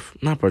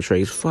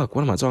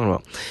am I talking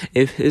about?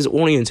 If his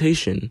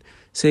orientation,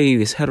 say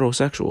he's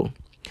heterosexual,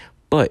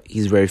 but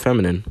he's very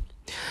feminine,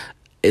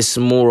 it's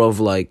more of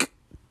like,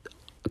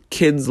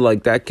 kids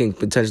like that can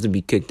potentially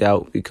be kicked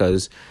out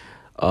because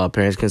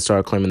parents can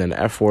start claiming an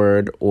F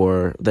word,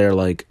 or they're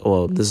like,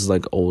 well, this is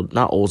like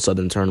not old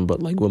Southern term,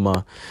 but like what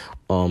my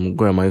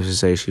grandma used to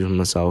say. She's from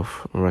the South,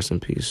 rest in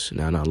peace.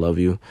 Now, I love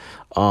you.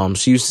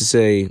 She used to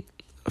say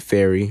a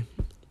fairy,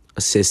 a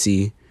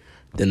sissy,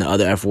 then the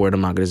other F word I'm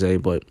not gonna say,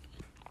 but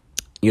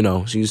you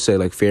know, she used to say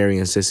like fairy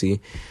and sissy,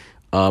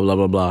 blah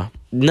blah blah.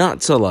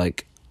 Not to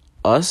like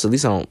us, at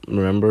least I don't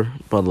remember,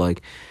 but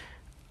like,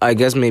 I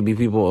guess maybe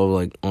people are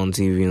like on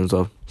TV and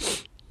stuff.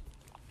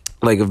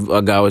 Like, if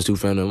a guy was too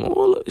feminine,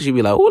 she'd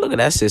be like, oh, look at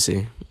that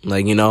sissy.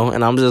 Like, you know?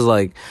 And I'm just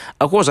like,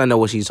 of course I know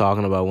what she's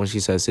talking about when she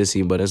says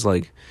sissy, but it's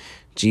like,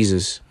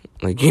 Jesus.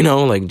 Like, you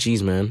know, like,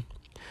 geez, man.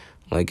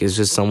 Like, it's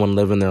just someone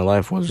living their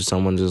life, or just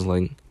someone just,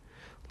 like,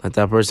 let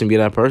that person be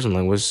that person.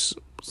 Like, what's,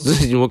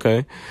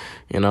 okay,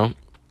 you know?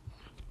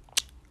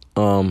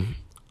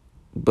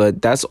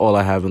 But that's all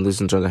I have in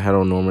terms of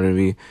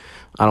heteronormativity.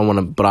 I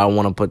want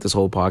to put this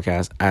whole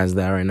podcast as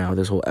that right now,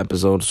 this whole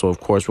episode. So, of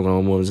course, we're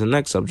going to move to the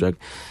next subject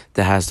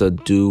that has to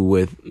do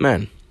with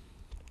men.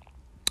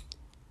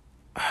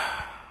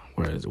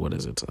 What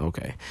is it?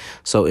 Okay.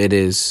 So, it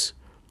is,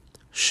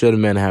 should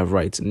men have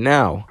rights?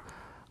 Now,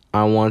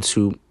 I want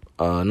to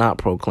not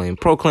proclaim,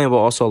 but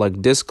also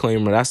like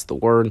disclaimer. That's the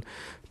word.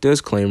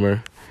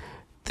 Disclaimer.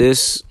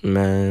 This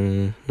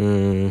man.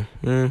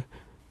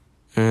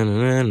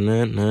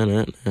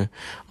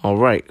 All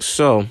right.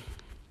 So,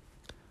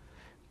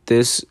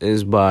 this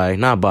is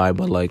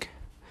but like,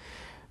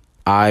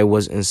 I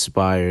was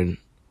inspired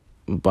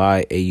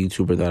by a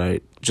YouTuber that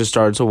I just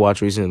started to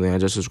watch recently. I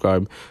just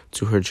subscribed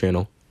to her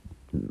channel.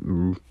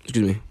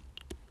 Excuse me.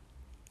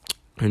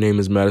 Her name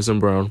is Madison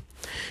Brown.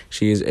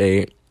 She is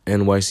a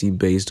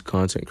NYC-based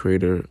content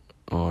creator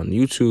on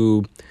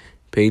YouTube,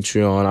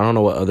 Patreon. I don't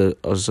know what other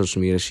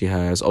social media she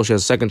has. Oh, she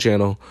has a second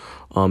channel,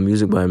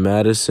 Music by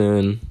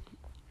Madison.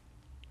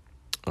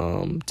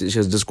 She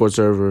has a Discord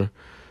server,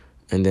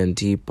 and then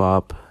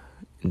Depop,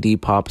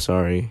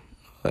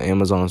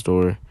 Amazon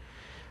store.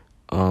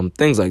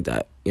 things like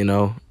that,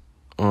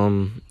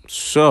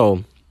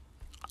 So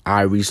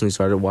I recently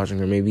started watching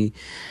her maybe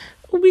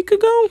a week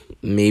ago.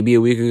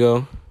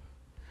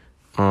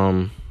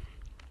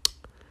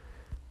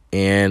 And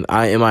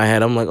in my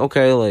head, I'm like,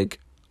 okay, like,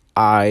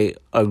 I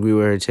agree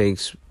with her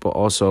takes, but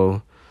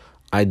also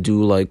I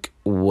do like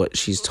what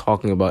she's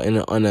talking about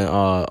on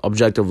a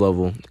objective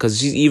level, because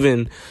she's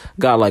even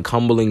got like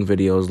humbling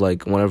videos.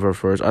 Like one of her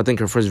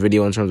first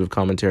video in terms of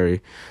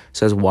commentary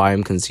says why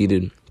I'm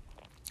conceited.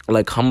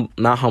 Like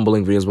not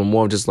humbling videos, but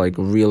more of just like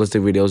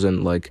realistic videos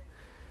and like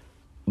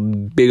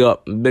big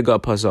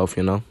up herself,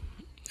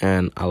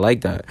 And I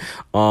like that.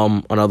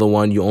 Another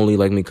one, you only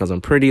like me because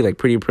I'm pretty, like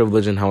pretty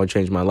privilege and how it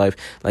changed my life.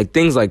 Like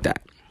things like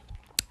that.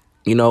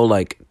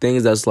 Like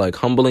things that's like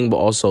humbling, but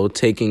also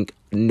taking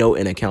note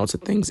and accounts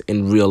of things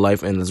in real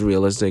life and it's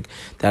realistic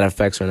that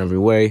affects her in every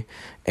way.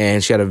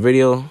 And she had a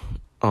video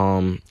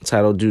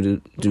titled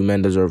Do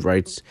Men Deserve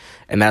Rights?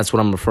 And that's what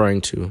I'm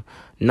referring to.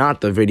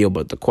 Not the video,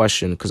 but the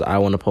question, because I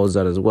want to pose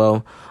that as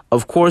well.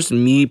 Of course,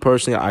 me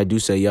personally, I do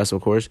say yes,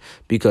 of course,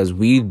 because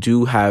we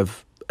do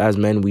have, as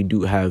men, we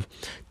do have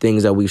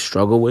things that we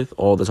struggle with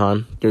all the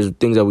time. There's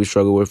things that we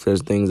struggle with.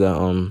 There's things that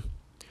on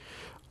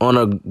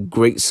a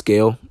great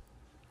scale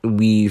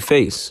we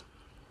face.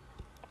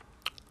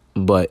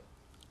 But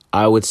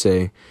I would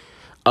say,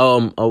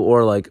 but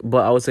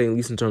I would say at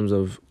least in terms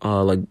of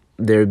like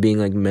there being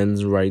like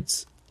men's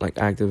rights like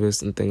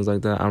activists and things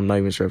like that. I'm not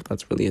even sure if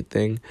that's really a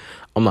thing.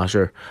 I'm not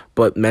sure,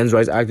 but men's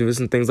rights activists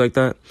and things like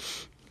that.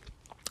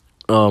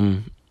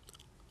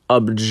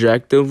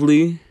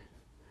 Objectively,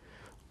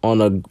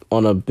 on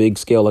a big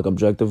scale, like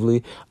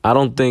objectively, I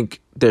don't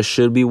think there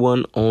should be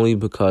one, only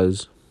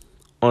because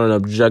on an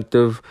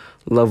objective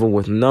level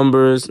with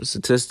numbers,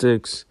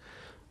 statistics,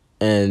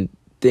 and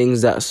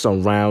things that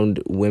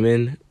surround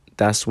women,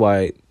 that's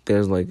why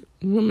there's like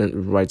women's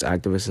rights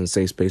activists and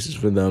safe spaces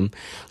for them.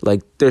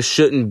 Like there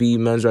shouldn't be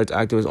men's rights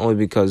activists, only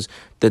because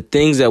the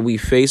things that we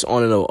face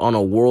on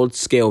a world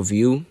scale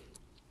view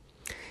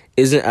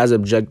isn't as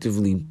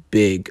objectively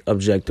big.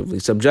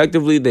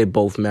 Subjectively, they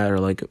both matter.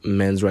 Like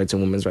men's rights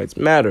and women's rights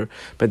matter,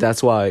 but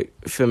that's why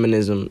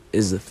feminism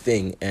is a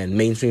thing, and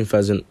mainstream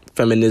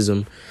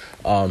feminism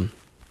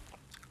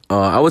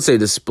I would say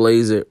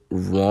displays it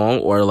wrong,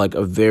 or like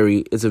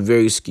it's a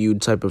very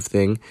skewed type of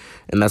thing.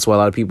 And that's why a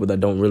lot of people that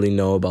don't really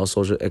know about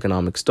social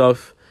economic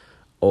stuff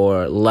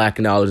or lack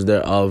knowledge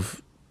thereof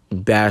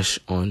bash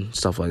on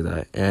stuff like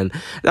that. And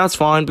that's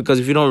fine, because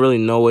if you don't really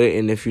know it,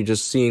 and if you're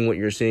just seeing what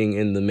you're seeing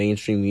in the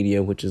mainstream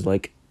media, which is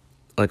like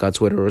on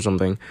Twitter or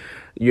something,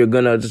 you're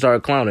gonna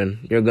start clowning.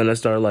 You're gonna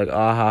start like,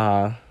 ah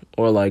ha ha,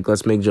 or like,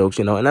 let's make jokes,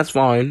 and that's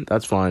fine.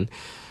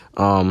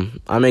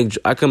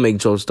 I can make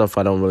jokes stuff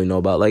I don't really know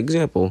about. Like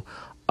example,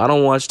 I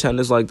don't watch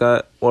tennis like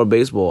that or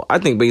baseball. I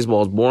think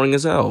baseball is boring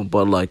as hell,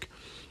 but like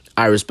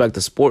I respect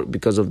the sport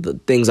because of the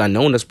things I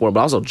know in the sport,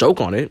 but I also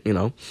joke on it,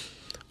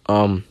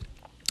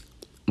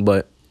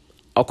 But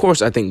of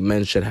course I think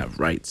men should have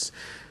rights.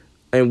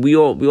 And we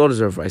all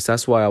deserve rights.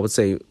 That's why I would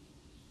say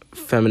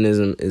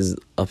feminism is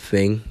a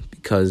thing,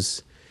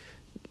 because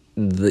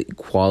the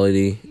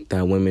equality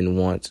that women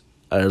want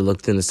are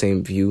looked in the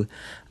same view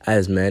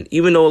as men,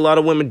 even though a lot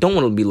of women don't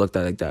want to be looked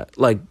at like that.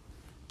 Like,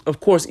 of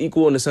course,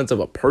 equal in the sense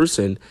of a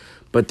person,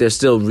 but there's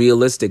still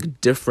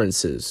realistic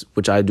differences,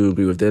 which I do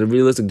agree with. There are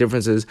realistic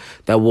differences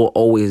that will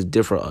always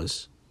differ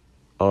us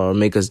or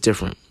make us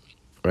different,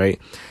 right?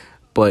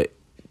 But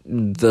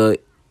the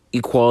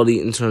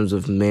equality in terms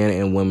of man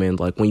and women,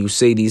 like when you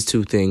say these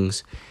two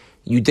things,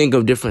 you think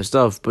of different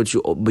stuff, but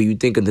you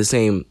think of the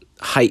same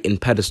height and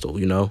pedestal,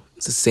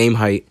 It's the same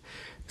height.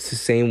 It's the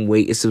same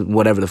weight. It's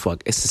whatever the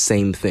fuck. It's the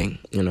same thing,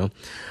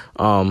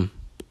 But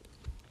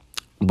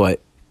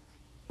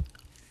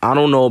I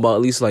don't know about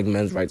at least like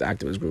men's rights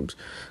activist groups,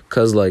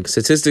 because like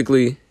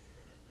statistically,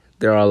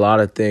 there are a lot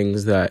of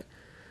things that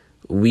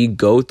we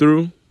go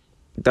through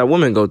that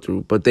women go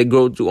through, but they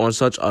go through on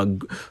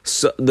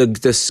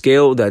the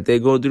scale that they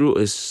go through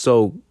is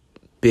so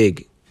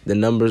big. The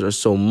numbers are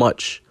so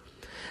much.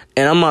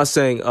 And I'm not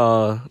saying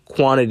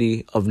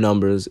quantity of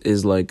numbers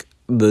is like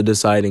the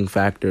deciding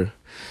factor.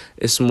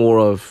 It's more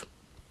of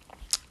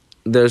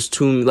there's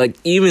too, like,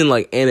 even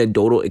like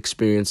anecdotal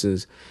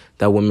experiences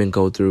that women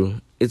go through.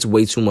 It's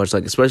way too much.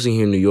 Like, especially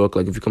here in New York.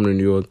 Like, if you come to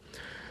New York,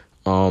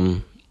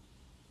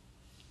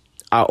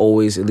 I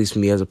always, at least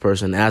me as a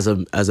person, as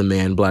a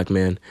man, black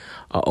man,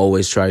 I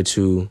always try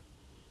to,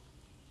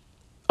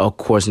 of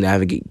course,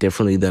 navigate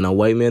differently than a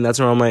white man that's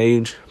around my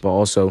age, but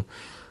also,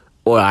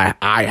 or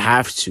I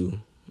have to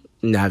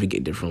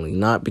navigate differently,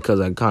 not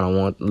because I kind of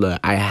want, like,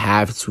 I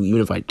have to,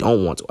 even if I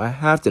don't want to, I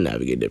have to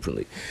navigate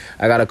differently.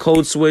 I got to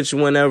code switch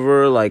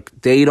whenever, like,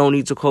 they don't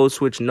need to code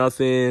switch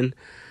nothing,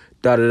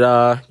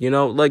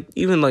 like,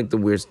 even, like, the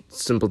weird,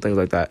 simple things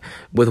like that.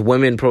 With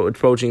women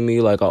approaching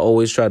me, like, I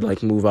always try to,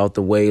 like, move out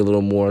the way a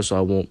little more so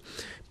I won't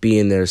be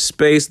in their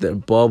space, their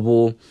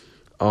bubble.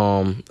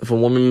 If a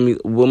woman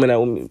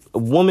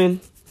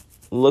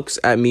looks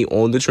at me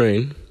on the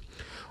train,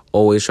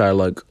 always try to,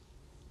 like,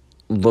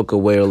 look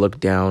away or look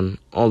down.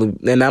 And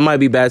that might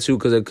be bad too,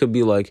 because it could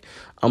be like,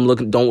 don't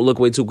look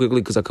away too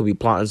quickly, because I could be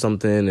plotting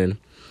something, and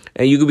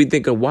you could be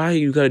thinking, why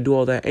you gotta do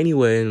all that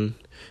anyway? And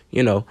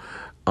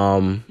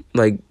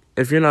like,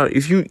 if you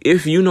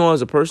know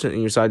as a person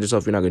and you decide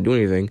yourself you're not gonna do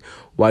anything,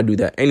 why do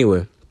that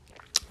anyway?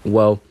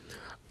 Well,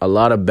 a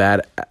lot of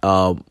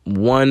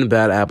one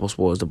bad apple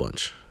spoils the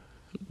bunch.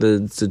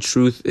 The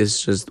truth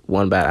is just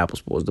one bad apple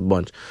spoils the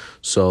bunch.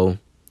 So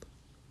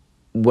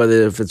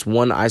whether if it's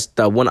one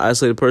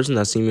isolated person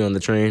that see me on the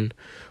train,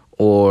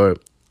 or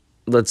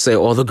let's say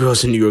all the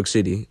girls in New York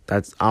City, I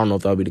don't know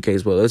if that'll be the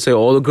case, but let's say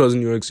all the girls in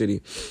New York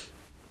City,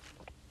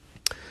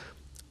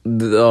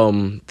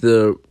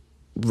 the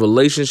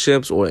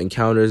relationships or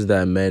encounters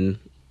that men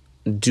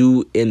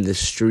do in the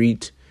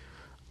street,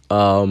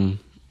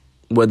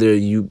 whether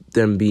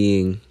them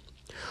being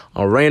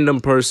a random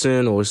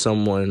person or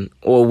someone,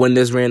 or when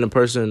this random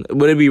person,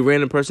 would it be a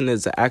random person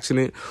that's an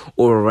accident,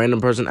 or a random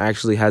person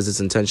actually has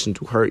this intention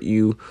to hurt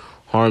you,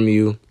 harm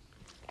you,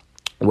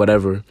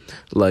 whatever.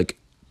 Like,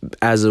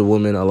 as a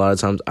woman, a lot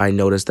of times I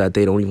notice that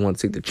they don't even want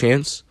to take the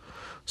chance.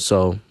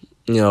 So,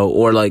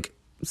 or like,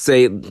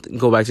 say,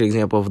 go back to the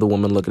example of the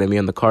woman looking at me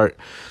on the cart.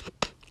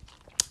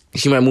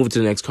 She might move to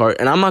the next cart,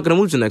 and I'm not going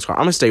to move to the next cart.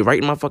 I'm going to stay right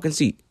in my fucking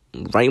seat.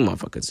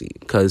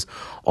 Because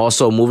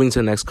also moving to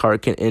the next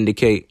cart can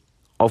indicate,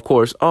 of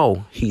course,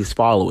 oh, he's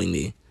following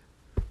me.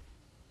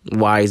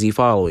 Why is he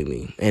following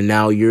me? And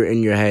now you're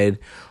in your head,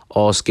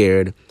 all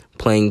scared,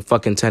 playing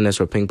fucking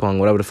tennis or ping pong,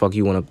 whatever the fuck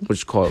you want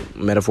to,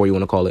 metaphor you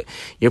want to call it.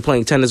 You're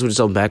playing tennis with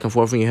yourself back and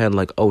forth in your head,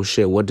 like, oh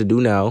shit, what to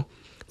do now?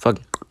 Fuck,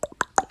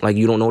 like,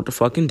 you don't know what to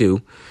fucking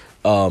do.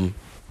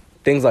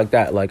 Things like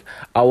that. Like,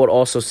 I would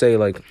also say,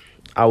 like,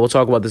 I will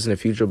talk about this in the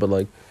future, but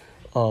like,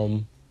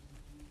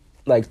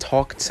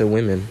 talk to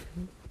women.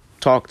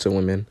 Talk to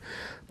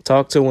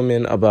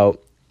women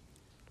about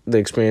the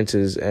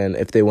experiences, and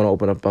if they want to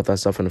open up about that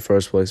stuff in the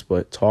first place,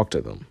 but talk to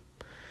them.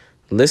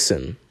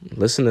 Listen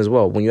as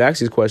well. When you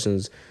ask these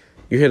questions,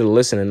 you're here to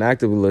listen and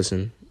actively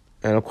listen.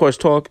 And of course,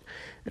 talk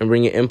and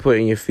bring your input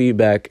and your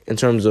feedback in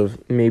terms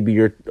of maybe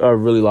you're a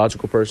really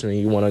logical person and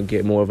you want to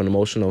get more of an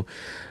emotional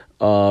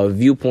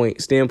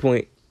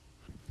standpoint,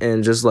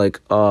 and just like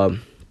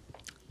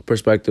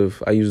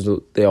perspective.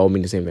 They all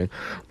mean the same thing,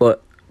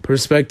 but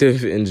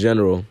perspective in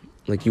general,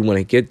 like, you want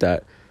to get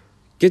that.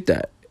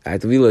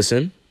 Actively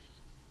listen.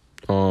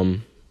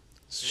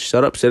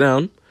 Shut up, sit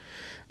down,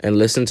 and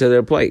listen to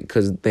their plight,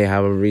 because they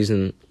have a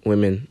reason.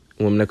 Women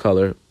of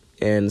color,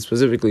 and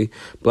specifically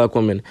black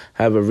women,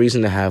 have a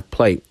reason to have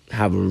plight. They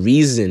have a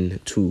reason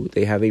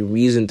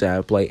to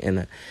have plight,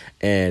 and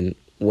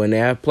when they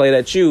have plight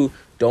at you,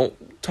 don't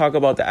talk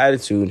about the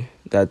attitude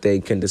that they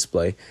can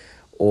display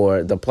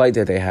or the plight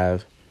that they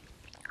have,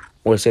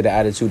 or say the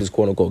attitude is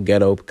quote unquote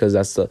ghetto, because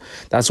that's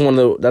one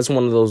of those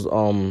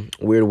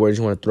weird words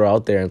you want to throw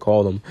out there and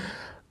call them.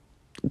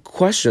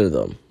 Question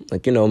them.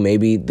 Like,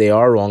 maybe they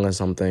are wrong on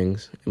some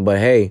things, but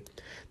hey,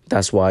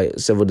 that's why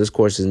civil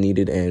discourse is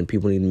needed and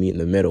people need to meet in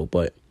the middle.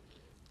 But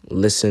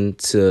listen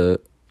to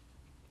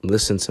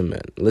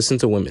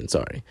women,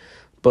 sorry.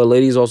 But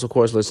ladies also, of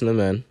course, listen to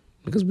men,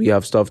 because we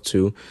have stuff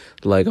too.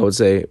 Like, I would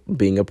say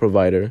being a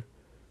provider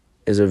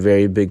is a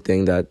very big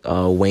thing that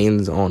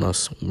wanes on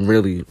us,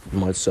 really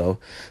much so,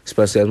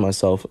 especially as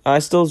myself. I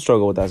still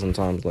struggle with that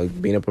sometimes, like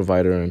being a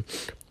provider and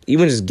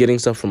even just getting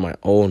stuff from my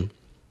own.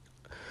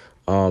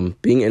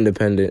 Being an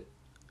independent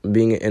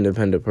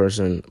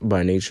person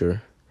by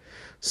nature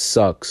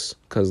sucks,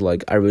 because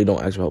like, I really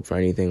don't ask for help for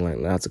anything, like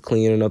not to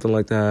clean or nothing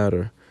like that,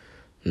 or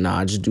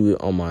I just do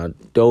it on my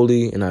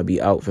dolly and I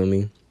be out, feel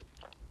me?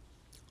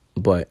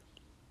 But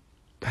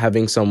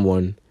having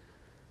someone,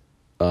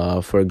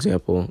 for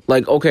example,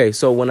 like, okay,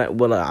 so when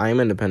I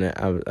am independent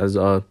as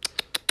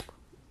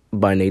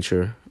by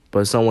nature,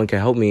 but someone can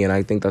help me, and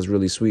I think that's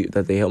really sweet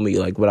that they help me,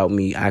 like, without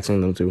me asking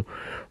them to,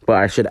 but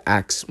I should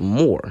ask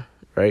more,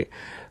 right?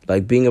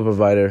 Like, being a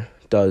provider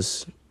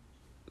does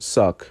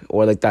suck,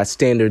 or like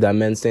that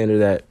men's standard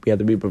that we have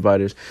to be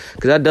providers,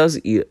 because that does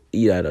eat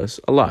at us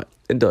a lot.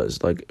 It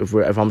does. Like,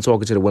 if I'm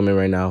talking to the women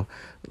right now,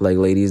 like,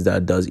 ladies,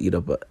 that does eat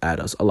up at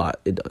us a lot.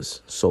 It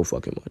does so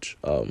fucking much.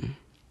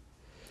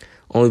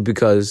 Only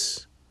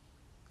because,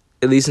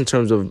 at least in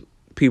terms of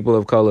people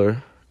of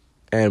color,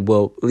 and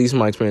well, at least in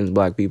my experience,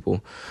 black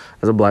people,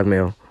 as a black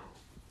male,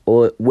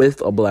 or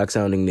with a black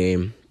sounding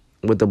name,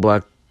 with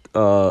a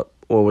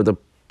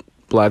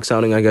black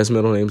sounding, I guess,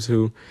 middle name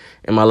too.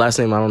 And my last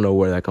name, I don't know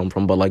where that come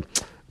from, but like,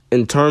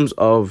 in terms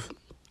of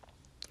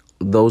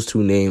those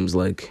two names,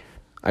 like,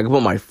 I can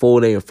put my full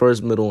name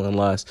first, middle, and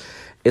last.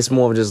 It's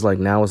more of just like,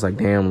 now it's like,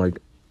 damn, like,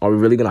 are we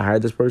really gonna hire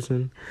this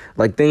person?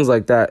 Like, things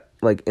like that,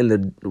 like, in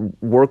the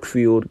work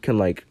field can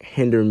like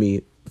hinder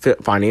me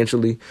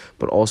financially,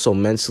 but also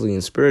mentally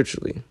and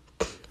spiritually.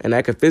 And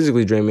that could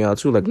physically drain me out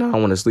too. Like, now I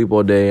want to sleep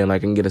all day and I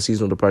can get a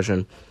seasonal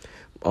depression.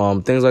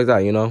 Things like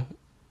that,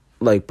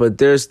 Like, but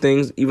there's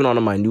things, even on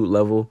a minute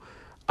level,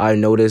 I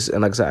notice,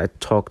 and like I said, I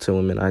talk to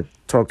women. I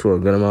talk to a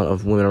good amount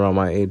of women around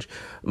my age.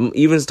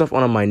 Even stuff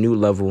on a minute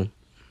level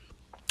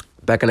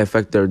that can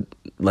affect their,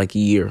 like,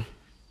 year.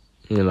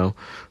 you know.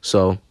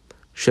 So,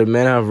 should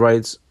men have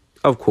rights?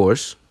 Of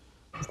course.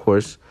 Of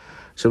course.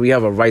 Should we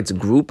have a rights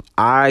group?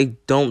 I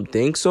don't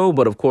think so,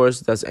 but of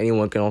course, that's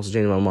anyone can also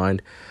change my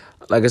mind.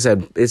 Like I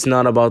said, it's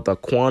not about the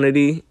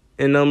quantity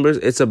in numbers.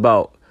 It's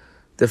about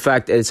the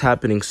fact that it's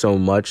happening so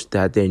much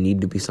that there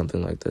need to be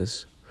something like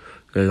this,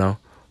 you know.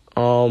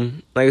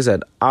 Like I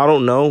said, I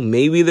don't know.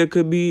 Maybe there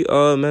could be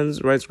a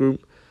men's rights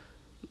group,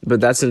 but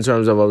that's in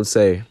terms of, I would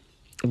say.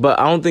 But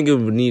I don't think it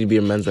would need to be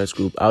a men's rights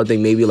group. I would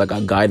think maybe like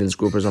a guidance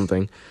group or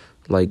something,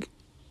 like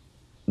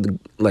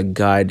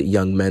guide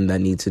young men that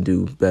need to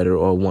do better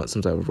or want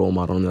some type of role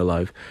model in their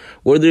life,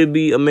 whether it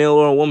be a male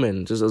or a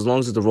woman. Just as long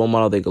as it's a role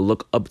model they could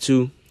look up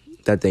to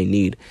that they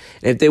need.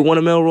 And if they want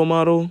a male role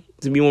model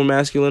to be more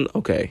masculine,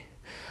 okay.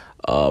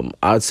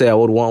 I'd say I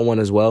would want one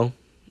as well,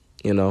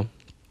 you know.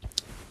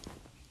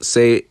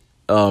 Say,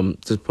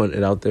 just putting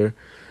it out there.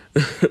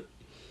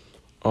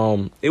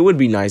 It would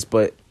be nice,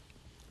 but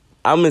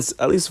at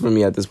least for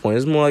me at this point,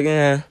 it's more like,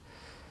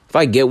 if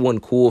I get one,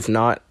 cool. If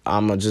not,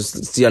 I'm gonna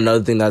just see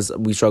another thing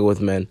we struggle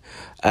with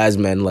as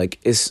men. Like,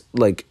 it's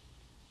like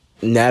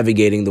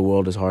navigating the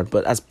world is hard,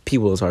 but as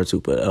people it's hard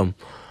too. But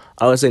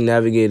I would say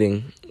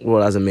navigating the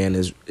world as a man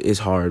is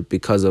hard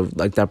because of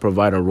like that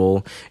provider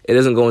role. It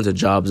doesn't go into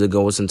jobs. It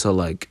goes into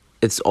like,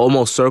 it's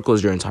almost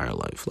circles your entire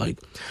life, like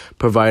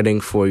providing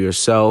for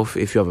yourself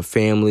if you have a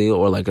family,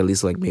 or like at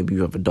least like maybe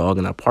you have a dog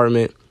in an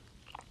apartment.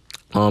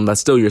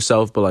 That's still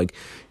yourself, but like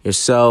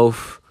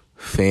yourself,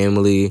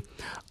 family,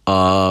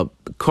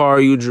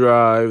 car you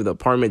drive, the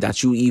apartment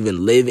that you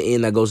even live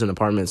in that goes in the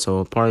apartment. So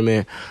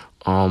apartment,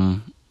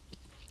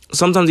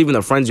 sometimes even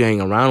the friends you hang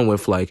around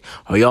with, like,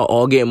 are y'all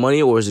all getting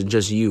money or is it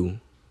just you?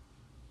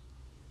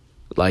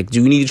 Like,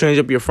 do you need to change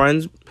up your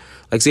friends?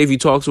 Like, say if you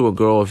talk to a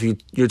girl, if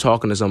you're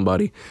talking to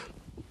somebody,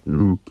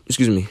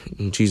 excuse me,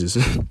 Jesus,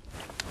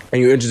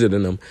 and you're interested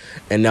in them,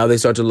 and now they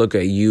start to look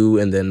at you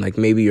and then like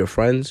maybe your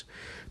friends,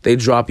 they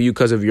drop you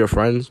because of your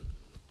friends.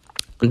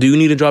 Do you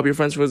need to drop your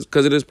friends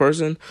because of this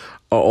person?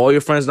 Are all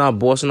your friends not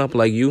bossing up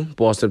like you?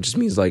 Boss up just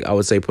means, like, I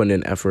would say putting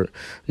in effort,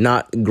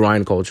 not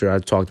grind culture. I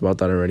talked about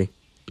that already.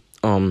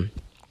 Grind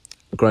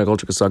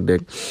culture can suck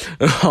dick.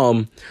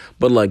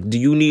 But like, do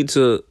you need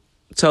to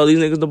tell these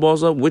niggas to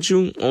boss up with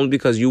you only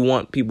because you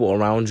want people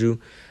around you?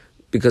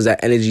 Because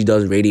that energy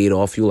does radiate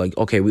off you. Like,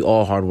 okay, we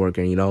all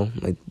hardworking, you know?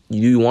 Like, do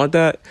you want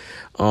that?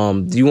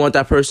 Do you want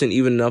that person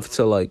even enough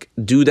to, like,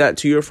 do that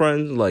to your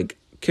friends? Like,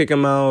 kick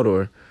them out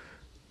or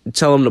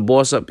tell them to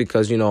boss up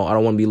because, you know, I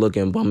don't want to be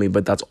looking bummy.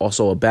 But that's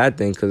also a bad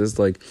thing because it's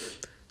like,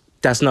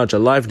 that's not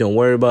your life. Don't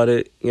worry about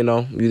it, you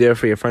know? You're there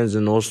for your friends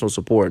and emotional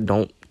support.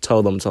 Don't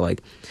tell them to,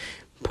 like,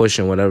 push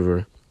and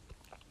whatever,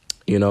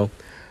 you know?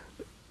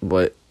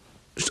 But,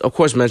 of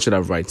course, men should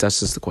have rights. That's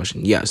just the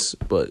question. Yes,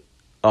 but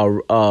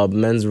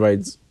men's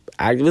rights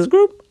activist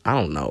group? I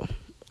don't know.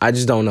 I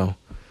just don't know.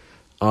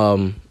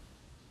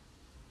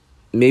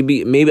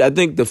 Maybe I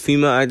think the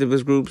female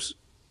activist groups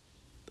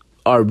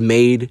are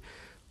made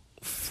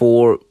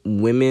for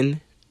women,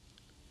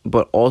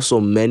 but also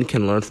men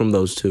can learn from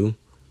those too,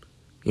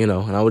 you know.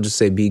 And I would just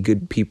say be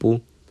good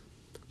people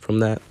from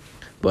that.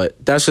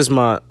 But that's just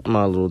my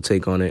little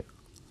take on it.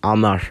 I'm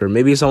not sure.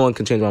 Maybe someone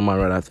can change my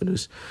mind right after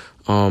this.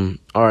 All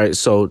right,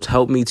 so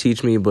help me,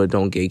 teach me, but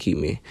don't gatekeep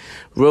me.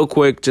 Real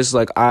quick, just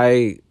like,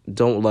 I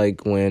don't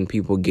like when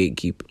people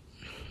gatekeep.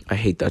 I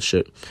hate that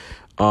shit.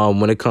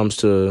 When it comes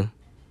to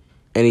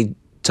any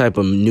type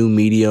of new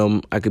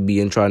medium I could be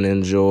in, trying to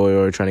enjoy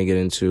or trying to get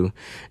into,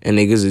 and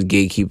niggas is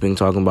gatekeeping,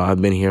 talking about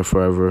I've been here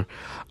forever.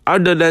 I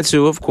did that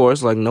too, of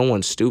course. Like, no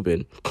one's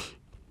stupid.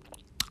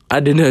 I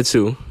did that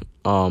too.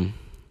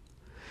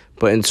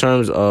 But in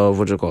terms of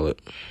what's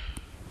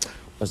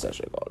that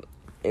shit called?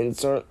 In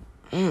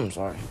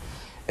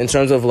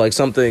terms of like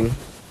something,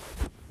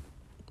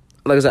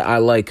 like I said,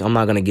 I'm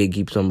not gonna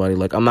gatekeep somebody.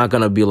 Like, I'm not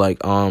gonna be like,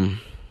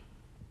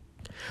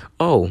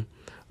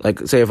 like,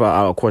 say if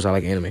of course I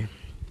like anime.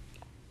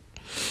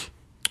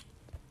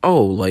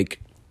 Oh,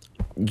 like,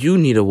 you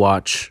need to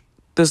watch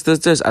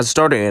this. I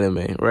started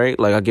anime, right?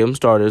 Like, I give them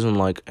starters and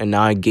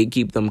now I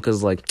gatekeep them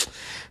because, like,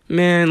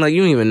 man, like,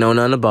 you don't even know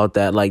nothing about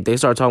that. Like, they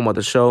start talking about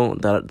the show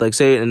that, like,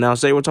 say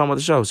we're talking about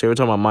the show. Say we're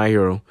talking about My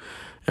Hero.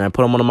 And I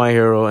put them on My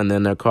Hero, and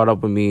then they're caught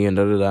up with me, and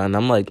da-da-da. And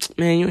I'm like,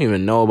 man, you don't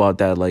even know about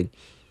that. Like,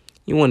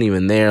 you weren't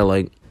even there.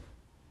 Like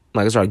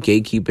I started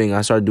gatekeeping.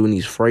 I started doing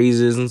these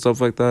phrases and stuff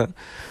like that.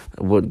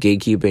 What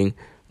gatekeeping.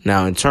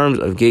 Now, in terms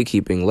of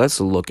gatekeeping, let's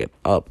look it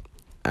up,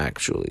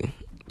 actually,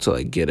 to,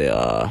 like, get it.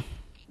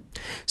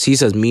 See, it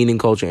says meaning,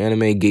 culture,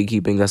 anime,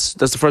 gatekeeping. That's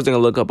the first thing I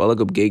look up. I look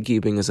up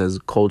gatekeeping. It says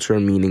culture,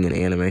 meaning, and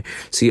anime.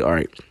 See, all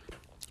right.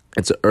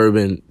 It's an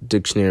Urban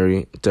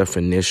Dictionary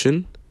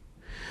definition.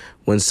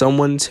 When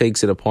someone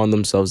takes it upon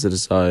themselves to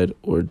decide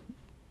or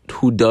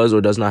who does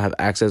or does not have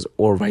access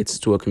or rights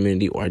to a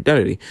community or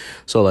identity.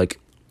 So, like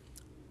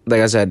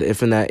I said,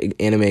 if in that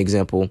anime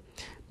example,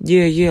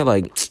 yeah,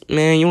 like,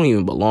 man, you don't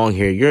even belong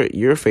here.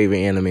 Your favorite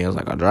anime is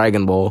like a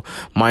Dragon Ball.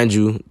 Mind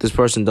you, this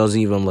person doesn't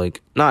even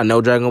like, not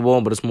know Dragon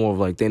Ball, but it's more of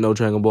like they know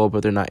Dragon Ball,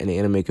 but they're not in the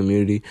anime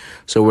community.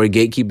 So we're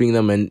gatekeeping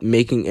them and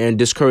making and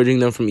discouraging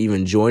them from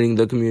even joining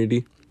the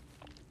community.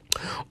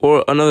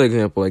 Or another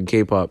example, like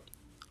K-pop.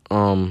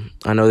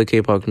 I know the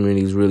K-pop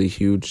community is really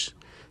huge.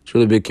 It's a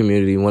really big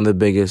community, one of the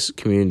biggest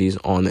communities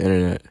on the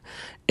internet.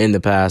 In the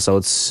past, I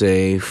would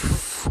say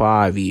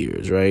 5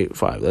 years, right?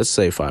 5. Let's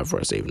say 5 for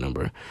a safe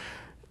number.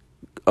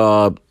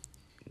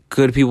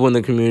 Good people in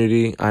the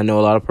community. I know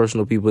a lot of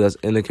personal people that's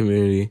in the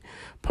community.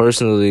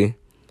 Personally,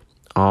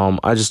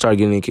 I just started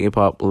getting into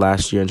K-pop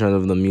last year in terms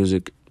of the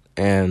music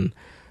and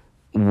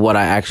what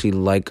I actually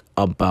like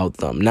about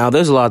them. Now,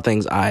 there's a lot of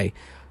things I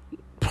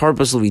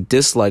purposely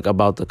dislike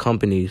about the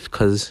companies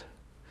because,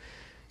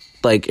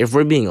 like, if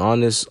we're being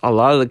honest, a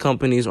lot of the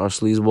companies are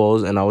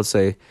sleazeballs, and I would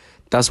say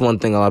that's one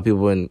thing a lot of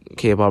people in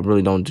K-pop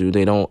really don't do.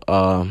 They don't,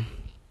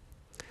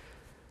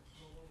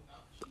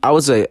 I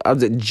would say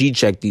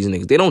G-check these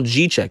niggas. They don't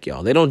G-check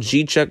y'all. They don't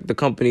G-check the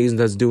companies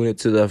that's doing it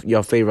to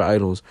your favorite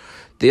idols.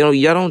 Y'all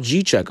don't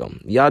G-check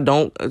them. Y'all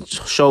don't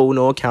show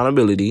no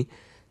accountability.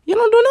 You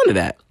don't do none of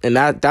that. And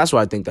that's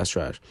why I think that's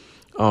trash.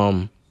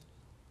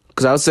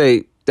 Because I would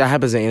say that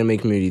happens in the anime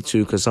community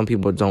too, because some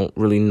people don't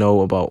really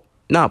know about,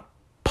 not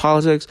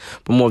politics,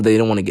 but more of they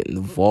don't want to get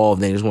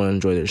involved. They just want to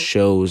enjoy their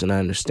shows, and I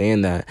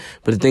understand that.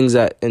 But the things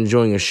that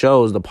enjoying your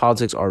shows, the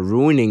politics are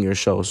ruining your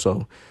show.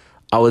 So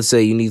I would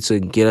say you need to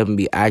get up and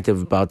be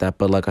active about that.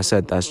 But like I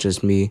said, that's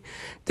just me.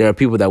 There are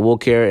people that will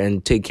care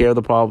and take care of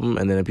the problem,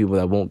 and then there are people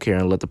that won't care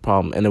and let the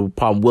problem, and the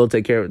problem will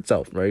take care of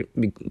itself, right?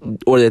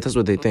 Or that's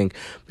what they think,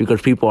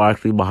 because people are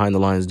actually behind the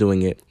lines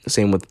doing it.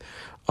 Same with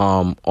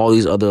all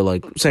these other,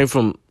 like, same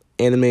from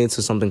anime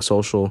to something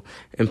social,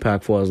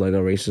 impactful as like a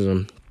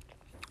racism.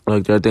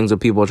 Like, there are things that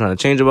people are trying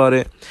to change about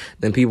it.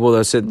 Then people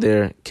that sit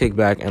there, kick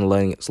back and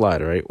letting it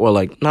slide, right? Or,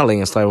 like, not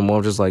letting it slide, but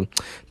more just like,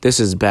 this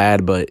is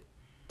bad, but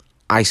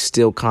I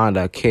still kind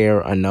of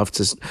care enough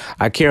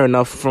I care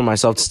enough for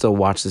myself to still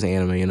watch this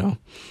anime, you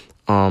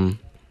know?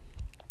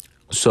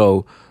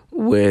 So,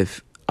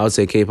 with, I would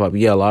say K-pop,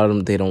 yeah, a lot of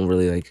them, they don't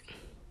really, like,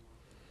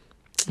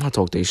 I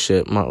talk they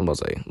shit, I'm about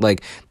to say.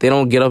 Like, they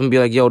don't get up and be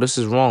like, yo, this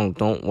is wrong.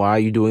 Why are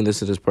you doing this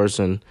to this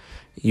person?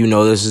 You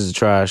know this is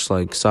trash.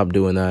 Like, stop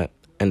doing that.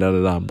 And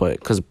da-da-da. But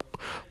because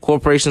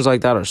corporations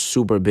like that are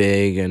super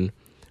big and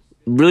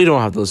really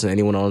don't have to listen to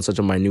anyone on such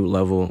a minute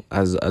level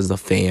as the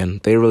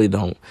fan. They really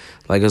don't.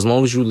 Like, as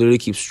long as you literally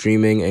keep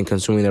streaming and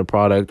consuming their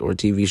product or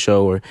TV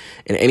show or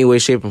in any way,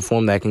 shape, or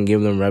form that can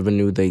give them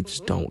revenue, they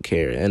just don't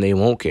care. And they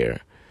won't care.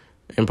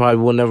 And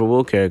probably never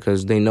will care,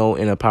 because they know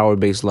in a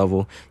power-based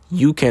level,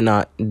 you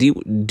cannot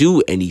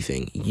do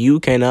anything. You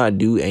cannot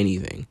do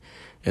anything.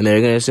 And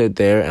they're going to sit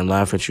there and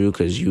laugh at you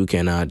because you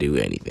cannot do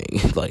anything.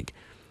 Like,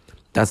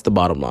 that's the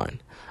bottom line.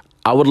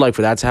 I would like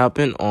for that to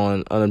happen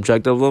on an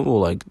objective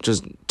level, like,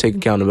 just take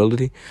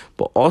accountability.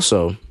 But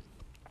also,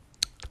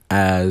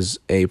 as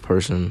a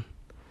person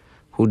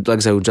who, like I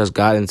said, who just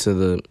got into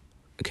the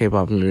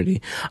K-pop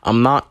community,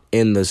 I'm not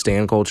in the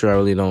stan culture. I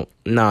really don't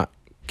not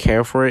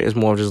care for it. It's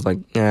more just like,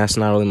 it's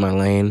not really my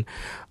lane.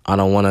 I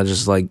don't want to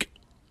just, like,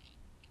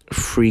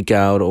 freak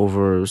out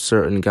over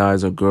certain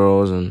guys or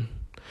girls and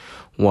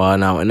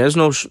whatnot. And there's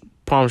no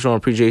problem showing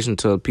appreciation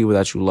to people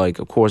that you like.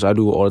 Of course, I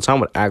do all the time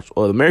with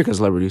actual American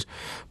celebrities,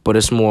 but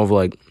it's more of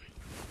like,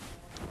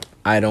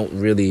 I don't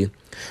really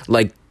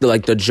like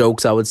the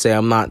jokes. I would say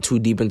I'm not too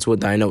deep into it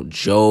that I know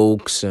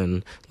jokes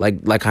and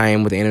like I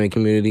am with the anime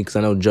community, because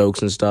I know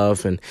jokes and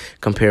stuff and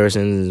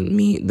comparisons,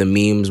 the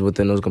memes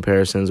within those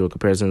comparisons or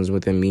comparisons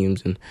within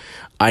memes, and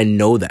I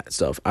know that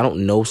stuff. I don't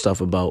really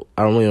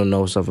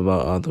know stuff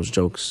about those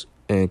jokes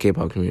in the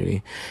K-pop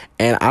community,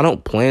 and I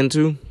don't plan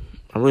to.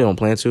 I really don't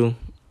plan to.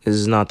 This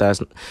is not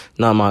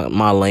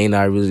my lane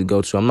that I really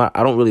go to.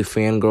 I don't really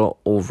fangirl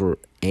over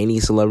any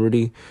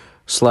celebrity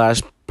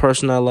 /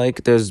 person I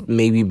like. There's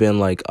maybe been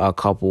like a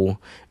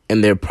couple,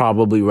 and they're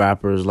probably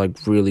rappers, like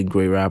really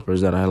great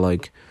rappers that I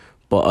like.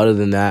 But other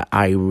than that,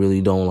 I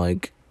really don't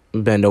like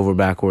bend over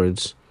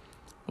backwards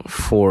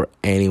for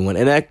anyone.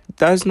 And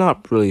that's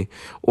not really,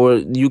 or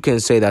you can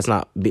say that's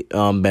not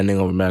bending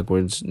over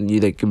backwards.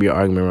 That could be an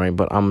argument, right?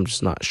 But I'm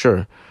just not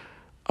sure.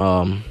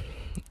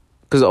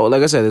 Because,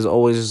 like I said, there's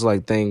always just,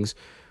 like, things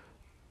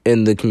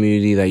in the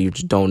community that you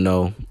just don't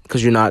know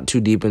because you're not too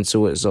deep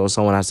into it. So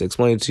someone has to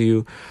explain it to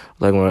you.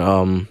 Like,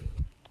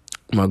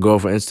 my girl,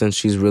 for instance,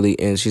 she's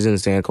in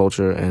stan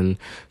culture, and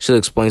she'll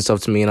explain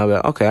stuff to me, and I'll be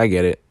like, okay, I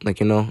get it. Like,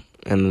 you know,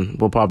 and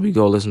we'll probably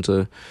go listen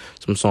to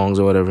some songs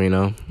or whatever, you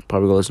know.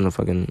 Probably go listen to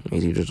fucking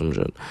AT or some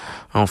shit.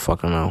 I don't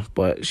fucking know.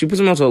 But she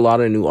puts me onto a lot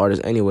of new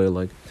artists anyway,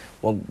 like,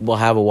 we'll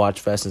have a watch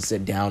fest and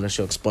sit down, and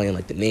she'll explain,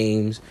 like, the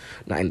names.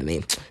 Not in the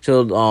name.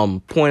 She'll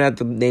point at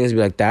the names and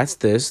be like, that's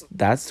this.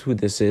 That's who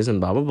this is, and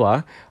blah,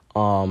 blah,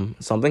 blah.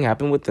 Something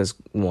happened with this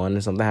one,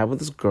 and something happened with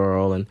this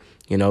girl, and,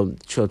 you know,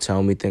 she'll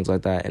tell me things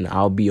like that, and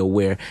I'll be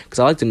aware. Because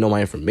I like to know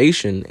my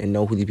information and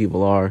know who these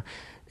people are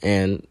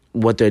and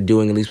what they're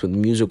doing, at least with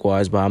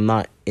music-wise, but I'm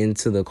not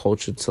into the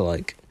culture to,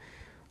 like,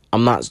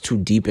 I'm not too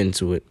deep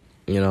into it.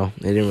 They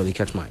didn't really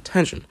catch my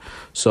attention.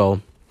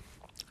 So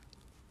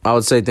I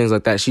would say things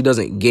like that. She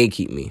doesn't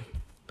gatekeep me.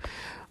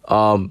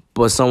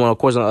 But someone, of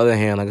course, on the other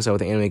hand, like I said,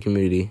 with the anime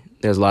community,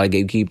 there's a lot of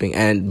gatekeeping,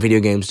 and video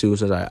games too,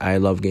 since I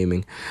love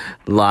gaming.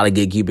 A lot of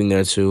gatekeeping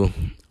there too.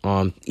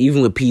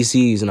 Even with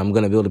PCs, and I'm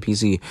gonna build a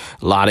PC,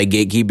 a lot of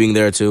gatekeeping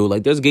there too.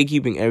 Like, there's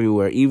gatekeeping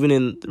everywhere. Even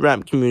in the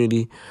rap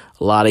community,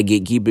 a lot of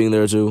gatekeeping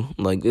there too.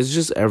 Like, it's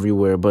just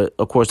everywhere. But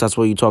of course, that's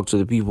where you talk to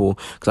the people.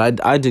 Cause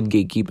I did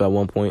gatekeep at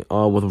one point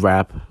with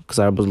rap, cause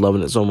I was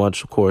loving it so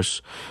much, of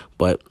course.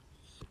 But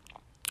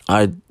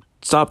I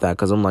stopped that,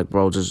 cause I'm like,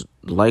 bro, just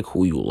like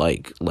who you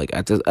like. Like,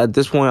 at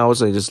this point, I would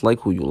say just like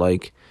who you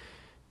like.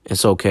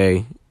 It's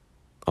okay.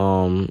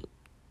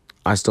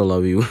 I still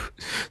love you.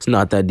 It's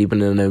not that deep,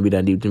 and it'll never be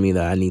that deep to me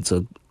that I need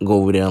to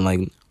go over there and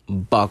like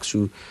box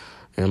you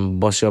and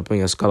bust you up in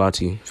your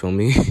skalati. Feel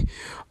me?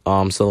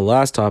 So the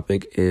last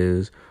topic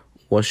is,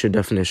 what's your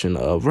definition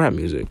of rap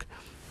music?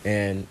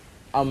 And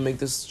I'll make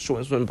this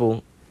short and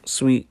simple,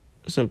 sweet,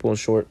 simple and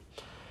short.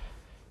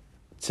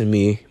 To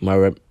me,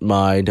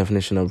 my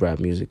definition of rap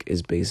music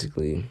is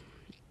basically,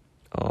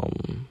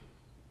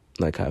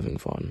 like having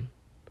fun.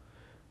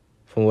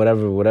 From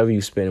whatever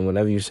you spin,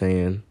 whatever you're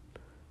saying,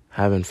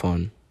 having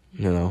fun.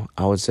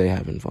 I would say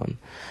having fun,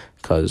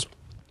 because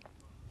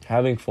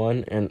having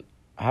fun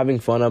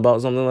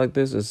about something like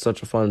this is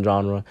such a fun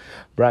genre.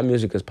 Rap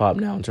music is pop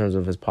now in terms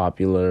of it's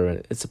popular,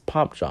 and it's a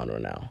pop genre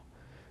now.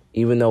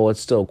 Even though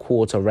it's still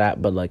cool to rap,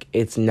 but like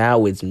it's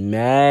mad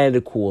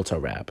cool to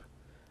rap.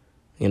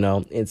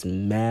 It's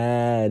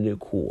mad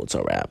cool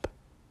to rap.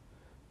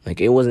 Like,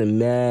 it wasn't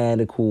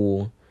mad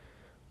cool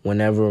when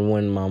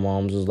my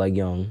moms was like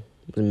young.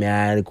 It was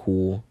mad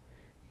cool.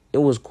 It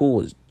was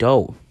cool, it's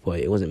dope, but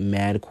it wasn't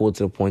mad cool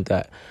to the point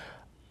that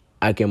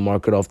I can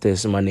market off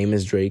this and my name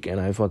is Drake and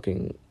I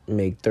fucking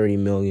make 30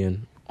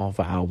 million off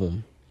an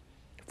album,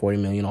 40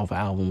 million off an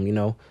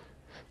album,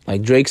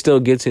 Like, Drake still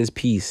gets his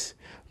piece.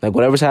 Like,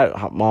 whatever's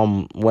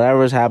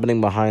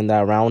happening behind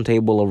that round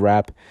table of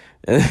rap,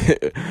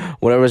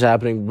 whatever's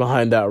happening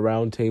behind that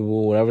round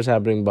table, whatever's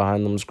happening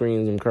behind them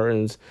screens and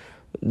curtains,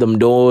 them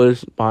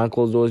doors, behind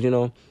closed doors,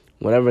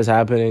 whatever's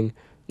happening,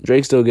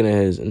 Drake's still getting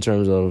his in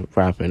terms of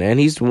rapping. And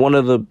he's one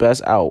of the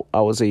best out, I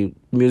would say,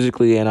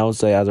 musically, and I would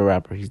say as a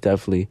rapper. He's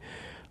definitely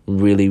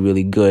really,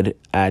 really good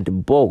at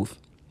both.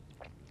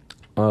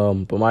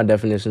 But my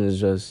definition is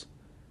just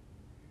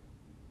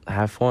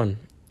have fun.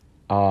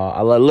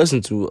 I listen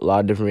to a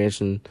lot of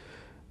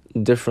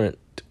different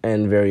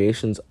and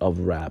variations of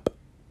rap.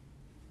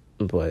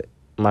 But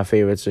my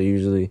favorites are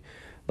usually,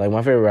 like,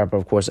 my favorite rapper,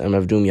 of course,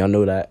 MF Doom. Y'all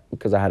know that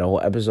because I had a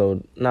whole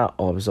episode, not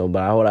whole episode,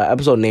 but I had an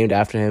episode named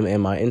after him,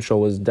 and my intro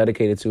was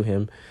dedicated to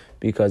him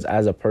because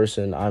as a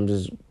person, I'm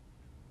just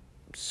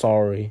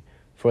sorry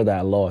for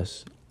that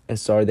loss and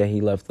sorry that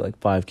he left like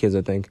 5 kids,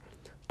 I think,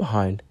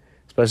 behind.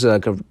 Especially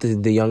like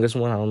the youngest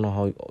one. I don't know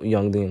how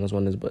young the youngest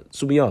one is, but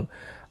super young.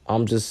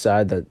 I'm just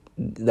sad that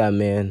that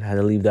man had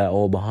to leave that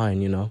all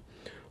behind,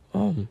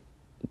 And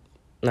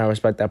I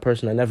respect that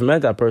person. I never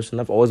met that person.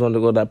 I've always wanted to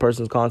go to that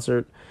person's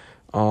concert.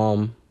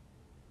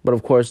 But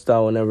of course that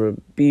will never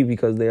be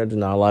because they are just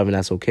not alive, and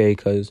that's okay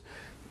because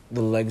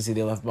the legacy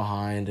they left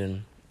behind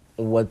and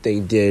what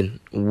they did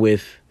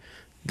with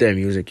their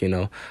music,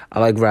 I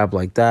like rap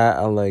like that.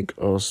 I like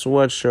Earl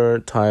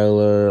Sweatshirt,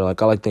 Tyler.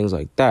 Like, I like things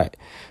like that.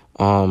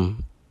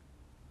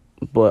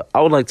 But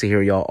I would like to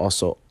hear y'all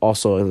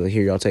also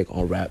hear y'all take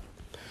on rap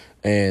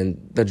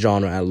and the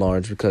genre at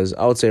large, because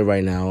I would say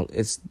right now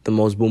it's the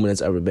most booming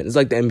it's ever been. It's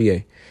like the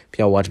NBA. If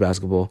y'all watch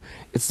basketball,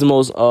 it's the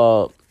most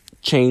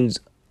change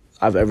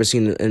I've ever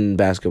seen in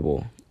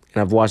basketball,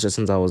 and I've watched it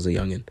since I was a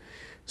youngin'.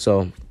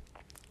 So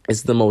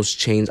it's the most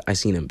change I've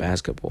seen in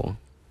basketball,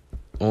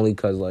 only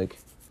because, like,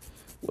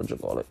 what you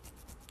call it,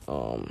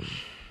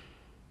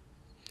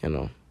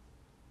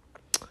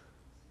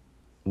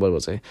 what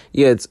was I?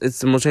 Yeah, it's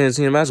the most change I've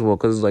seen in basketball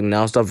because, like,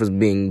 now stuff is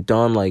being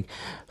done, like,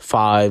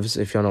 fives,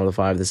 if y'all know the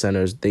five, the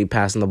centers, they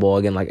passing the ball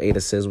again, like 8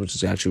 assists, which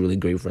is actually really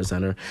great for a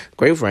center.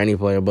 Great for any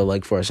player, but,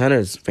 like, for a center,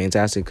 it's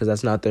fantastic because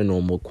that's not their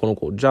normal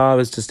quote-unquote job.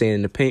 It's to stay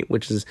in the paint,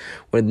 which is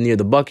where near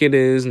the bucket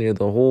is, near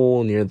the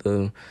hole, near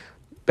the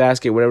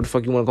basket, whatever the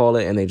fuck you want to call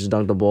it, and they just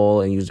dunk the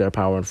ball and use their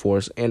power and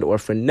force and or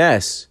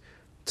finesse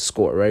to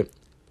score, right?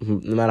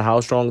 No matter how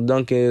strong the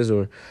dunk is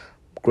or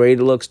great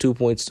it looks, 2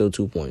 points, still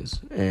 2 points.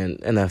 And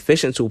an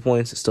efficient 2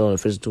 points is still an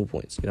efficient 2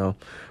 points,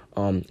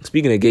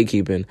 Speaking of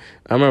gatekeeping,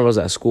 I remember I was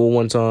at school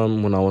one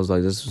time when I was,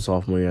 like, this was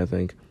sophomore year, I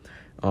think.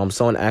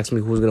 Someone asked me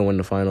who was going to win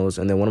the finals,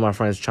 and then one of my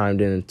friends chimed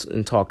in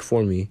and talked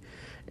for me.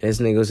 And this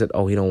nigga said,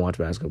 he don't watch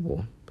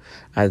basketball.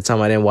 At the time,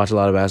 I didn't watch a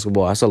lot of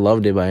basketball. I still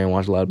loved it, but I didn't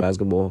watch a lot of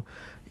basketball.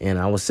 And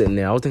I was sitting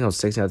there. I think I was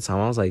 16 at the time.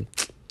 I was like,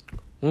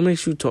 what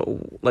makes you talk?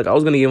 Like, I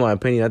was going to give my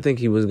opinion. I think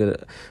who's going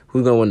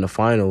to win the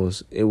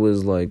finals. It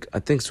was, like, I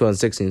think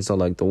 2016. So,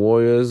 like, the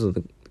Warriors or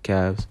the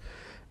Cavs.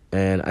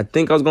 And I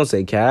think I was going to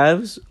say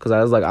Cavs because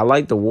I was like, I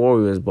like the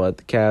Warriors, but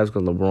the Cavs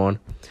because LeBron.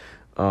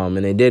 And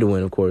they did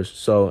win, of course.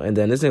 So, and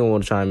then this nigga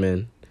want to chime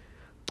in.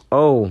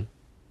 Oh,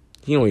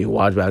 you don't even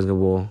watch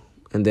basketball.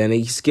 And then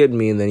he skipped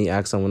me, and then he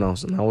asked someone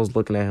else. And I was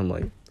looking at him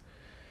like,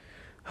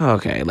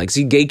 okay. Like,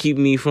 see, gatekeep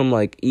me from,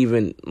 like,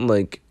 even,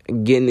 like,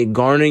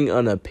 garnering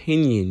an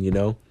opinion, you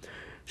know?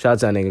 Shout out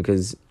to that nigga,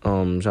 because,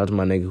 shout out to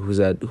my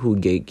nigga who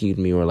gatekeeped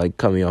me or, like,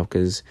 cut me off,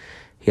 because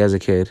he has a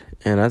kid.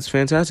 And that's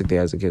fantastic that he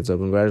has a kid. So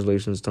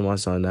congratulations to my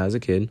son that has a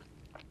kid.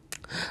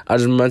 I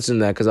just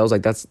mentioned that because I was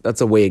like,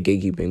 that's a way of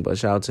gatekeeping. But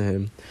shout out to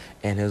him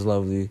and his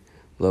lovely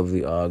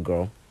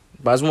girl.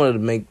 But I just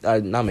wanted to I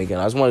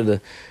just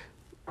wanted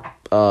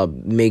to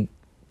make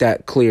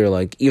that clear.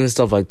 Like, even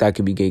stuff like that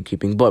could be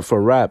gatekeeping. But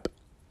for rap,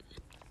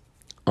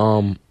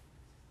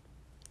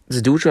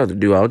 just do what you have to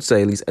do. I would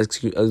say at least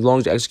as long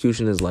as your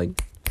execution is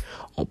like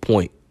on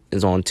point,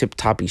 is on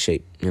tip-toppy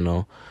shape, you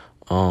know.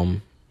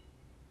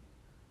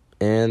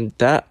 And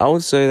that, I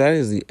would say that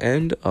is the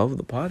end of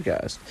the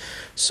podcast.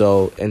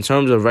 So in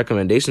terms of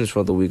recommendations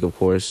for the week, of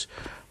course,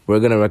 I'm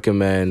going to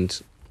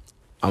recommend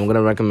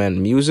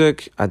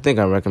music. I think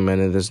I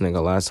recommended this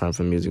nigga last time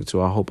for music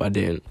too. I hope I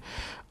didn't.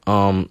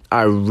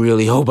 I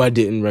really hope I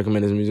didn't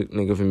recommend this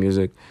nigga for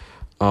music.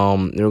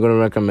 We're going to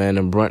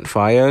recommend Brent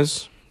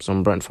Faiyaz.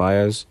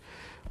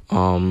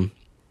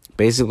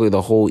 Basically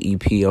the whole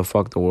EP of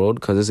Fuck the World,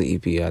 because it's an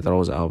EP. I thought it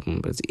was an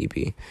album, but it's an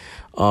EP.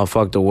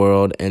 Fuck the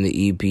World and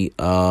the EP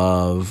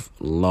of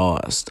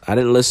Lost. I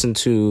didn't listen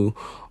to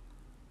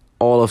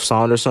all of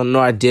Saunderson.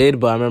 No, I did,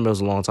 but I remember it was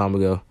a long time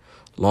ago.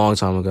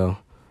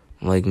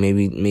 Like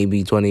maybe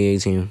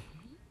 2018.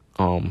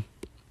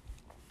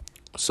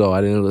 So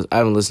I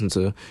haven't listened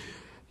to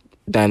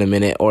that in a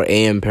minute, or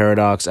AM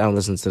Paradox. I haven't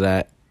listened to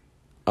that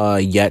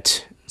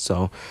yet.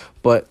 So,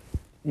 but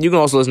you can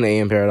also listen to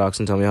AM Paradox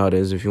and tell me how it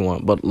is if you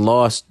want. But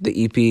Lost,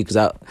 the EP, because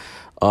that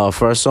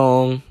first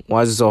song,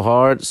 Why Is It So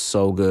Hard?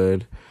 So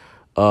good.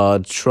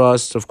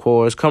 Trust, of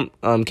course, came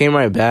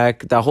right back.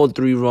 That whole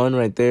 3 run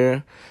right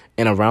there,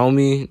 and Around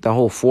Me, that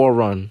whole 4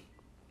 run.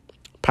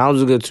 Pounds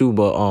was good too,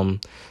 but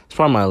it's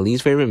probably my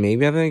least favorite,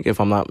 maybe, I think, if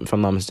I'm not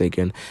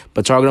mistaken.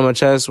 But Target on My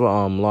Chest with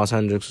Lost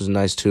Hendrix was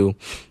nice too,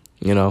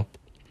 you know.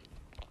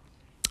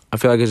 I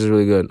feel like it's just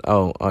really good.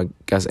 Oh, I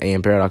guess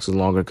AM Paradox is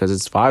longer because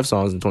it's 5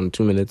 songs in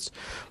 22 minutes,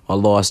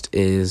 while Lost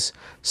is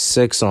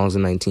 6 songs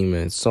in 19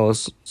 minutes. So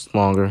it's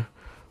longer.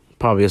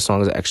 Probably a song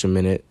is an extra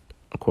minute,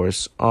 of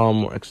course.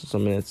 Or extra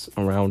some minutes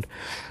around,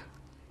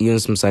 even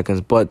some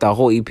seconds. But that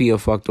whole EP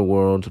of Fuck the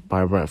World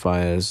by Brent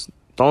Faiyaz,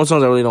 the only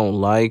songs I really don't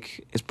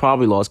like is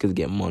probably Lost Kids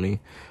Get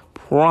Money.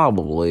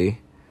 Probably.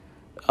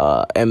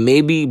 And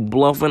maybe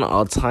Bluffing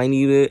a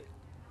tiny bit.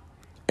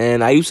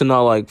 And I used to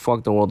not like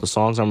Fuck the World, the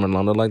songs I'm in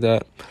London like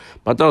that.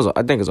 But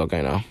I think it's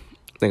okay now.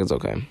 I think it's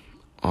okay.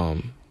 I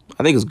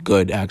think it's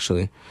good,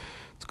 actually.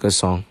 It's a good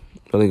song.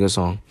 Really good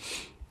song.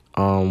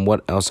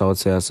 What else I would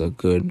say that's a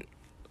good...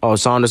 Oh,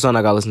 Saunderson,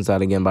 I gotta listen to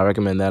that again, but I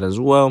recommend that as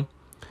well.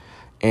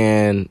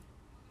 And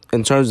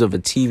in terms of a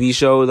TV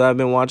show that I've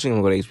been watching,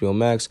 I'm going to go to HBO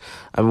Max.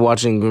 I've been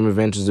watching Grim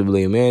Adventures of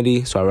Billy and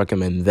Mandy, so I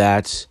recommend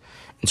that.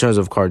 In terms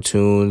of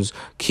cartoons,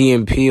 Key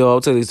and Peele,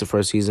 I'll say at least the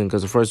first season,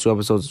 because the first 2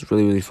 episodes is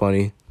really, really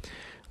funny.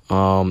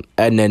 Ed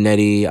and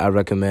Nettie, I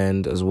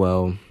recommend as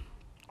well.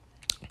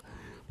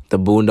 The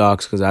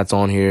Boondocks, because that's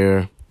on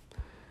here.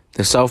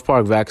 The South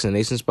Park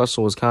vaccination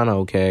special was kind of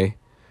okay.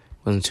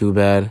 Wasn't too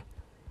bad.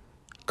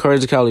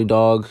 Courage the Cowardly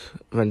Dog,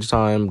 Adventure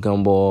Time,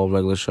 Gumball,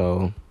 regular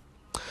show.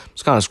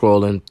 Just kind of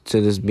scrolling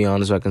to just be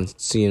honest so I can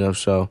see enough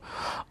show.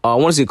 I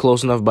want to see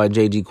Close Enough by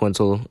J.G.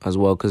 Quintel as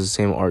well, because it's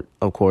the same art,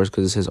 of course,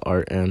 because it's his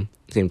art, and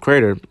same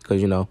creator,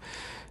 because, you know,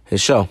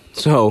 his show.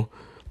 So,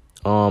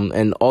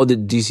 and all the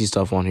DC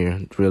stuff on here,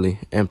 really.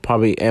 And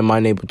My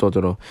Neighbor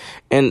Totoro.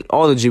 And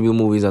all the Ghibli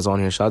movies that's on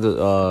here. Shout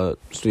out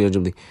to Studio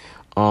Ghibli.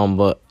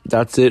 But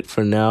that's it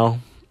for now.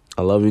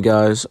 I love you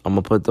guys. I'm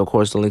going to put, of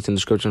course, the links in the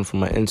description for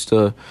my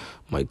Insta,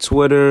 my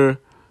Twitter,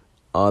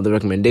 the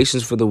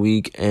recommendations for the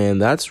week,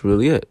 and that's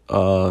really it.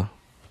 I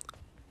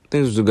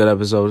think this was a good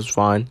episode. It's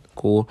fine.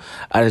 Cool.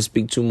 I didn't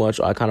speak too much.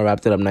 I kind of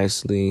wrapped it up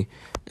nicely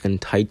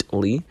and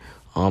tightly.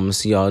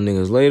 See y'all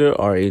niggas later.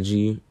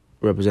 RAG,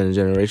 Representing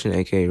Generation,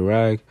 a.k.a.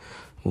 Rag,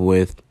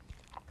 with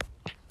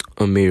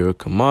Amir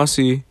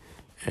Kamasi,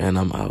 and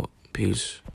I'm out. Peace.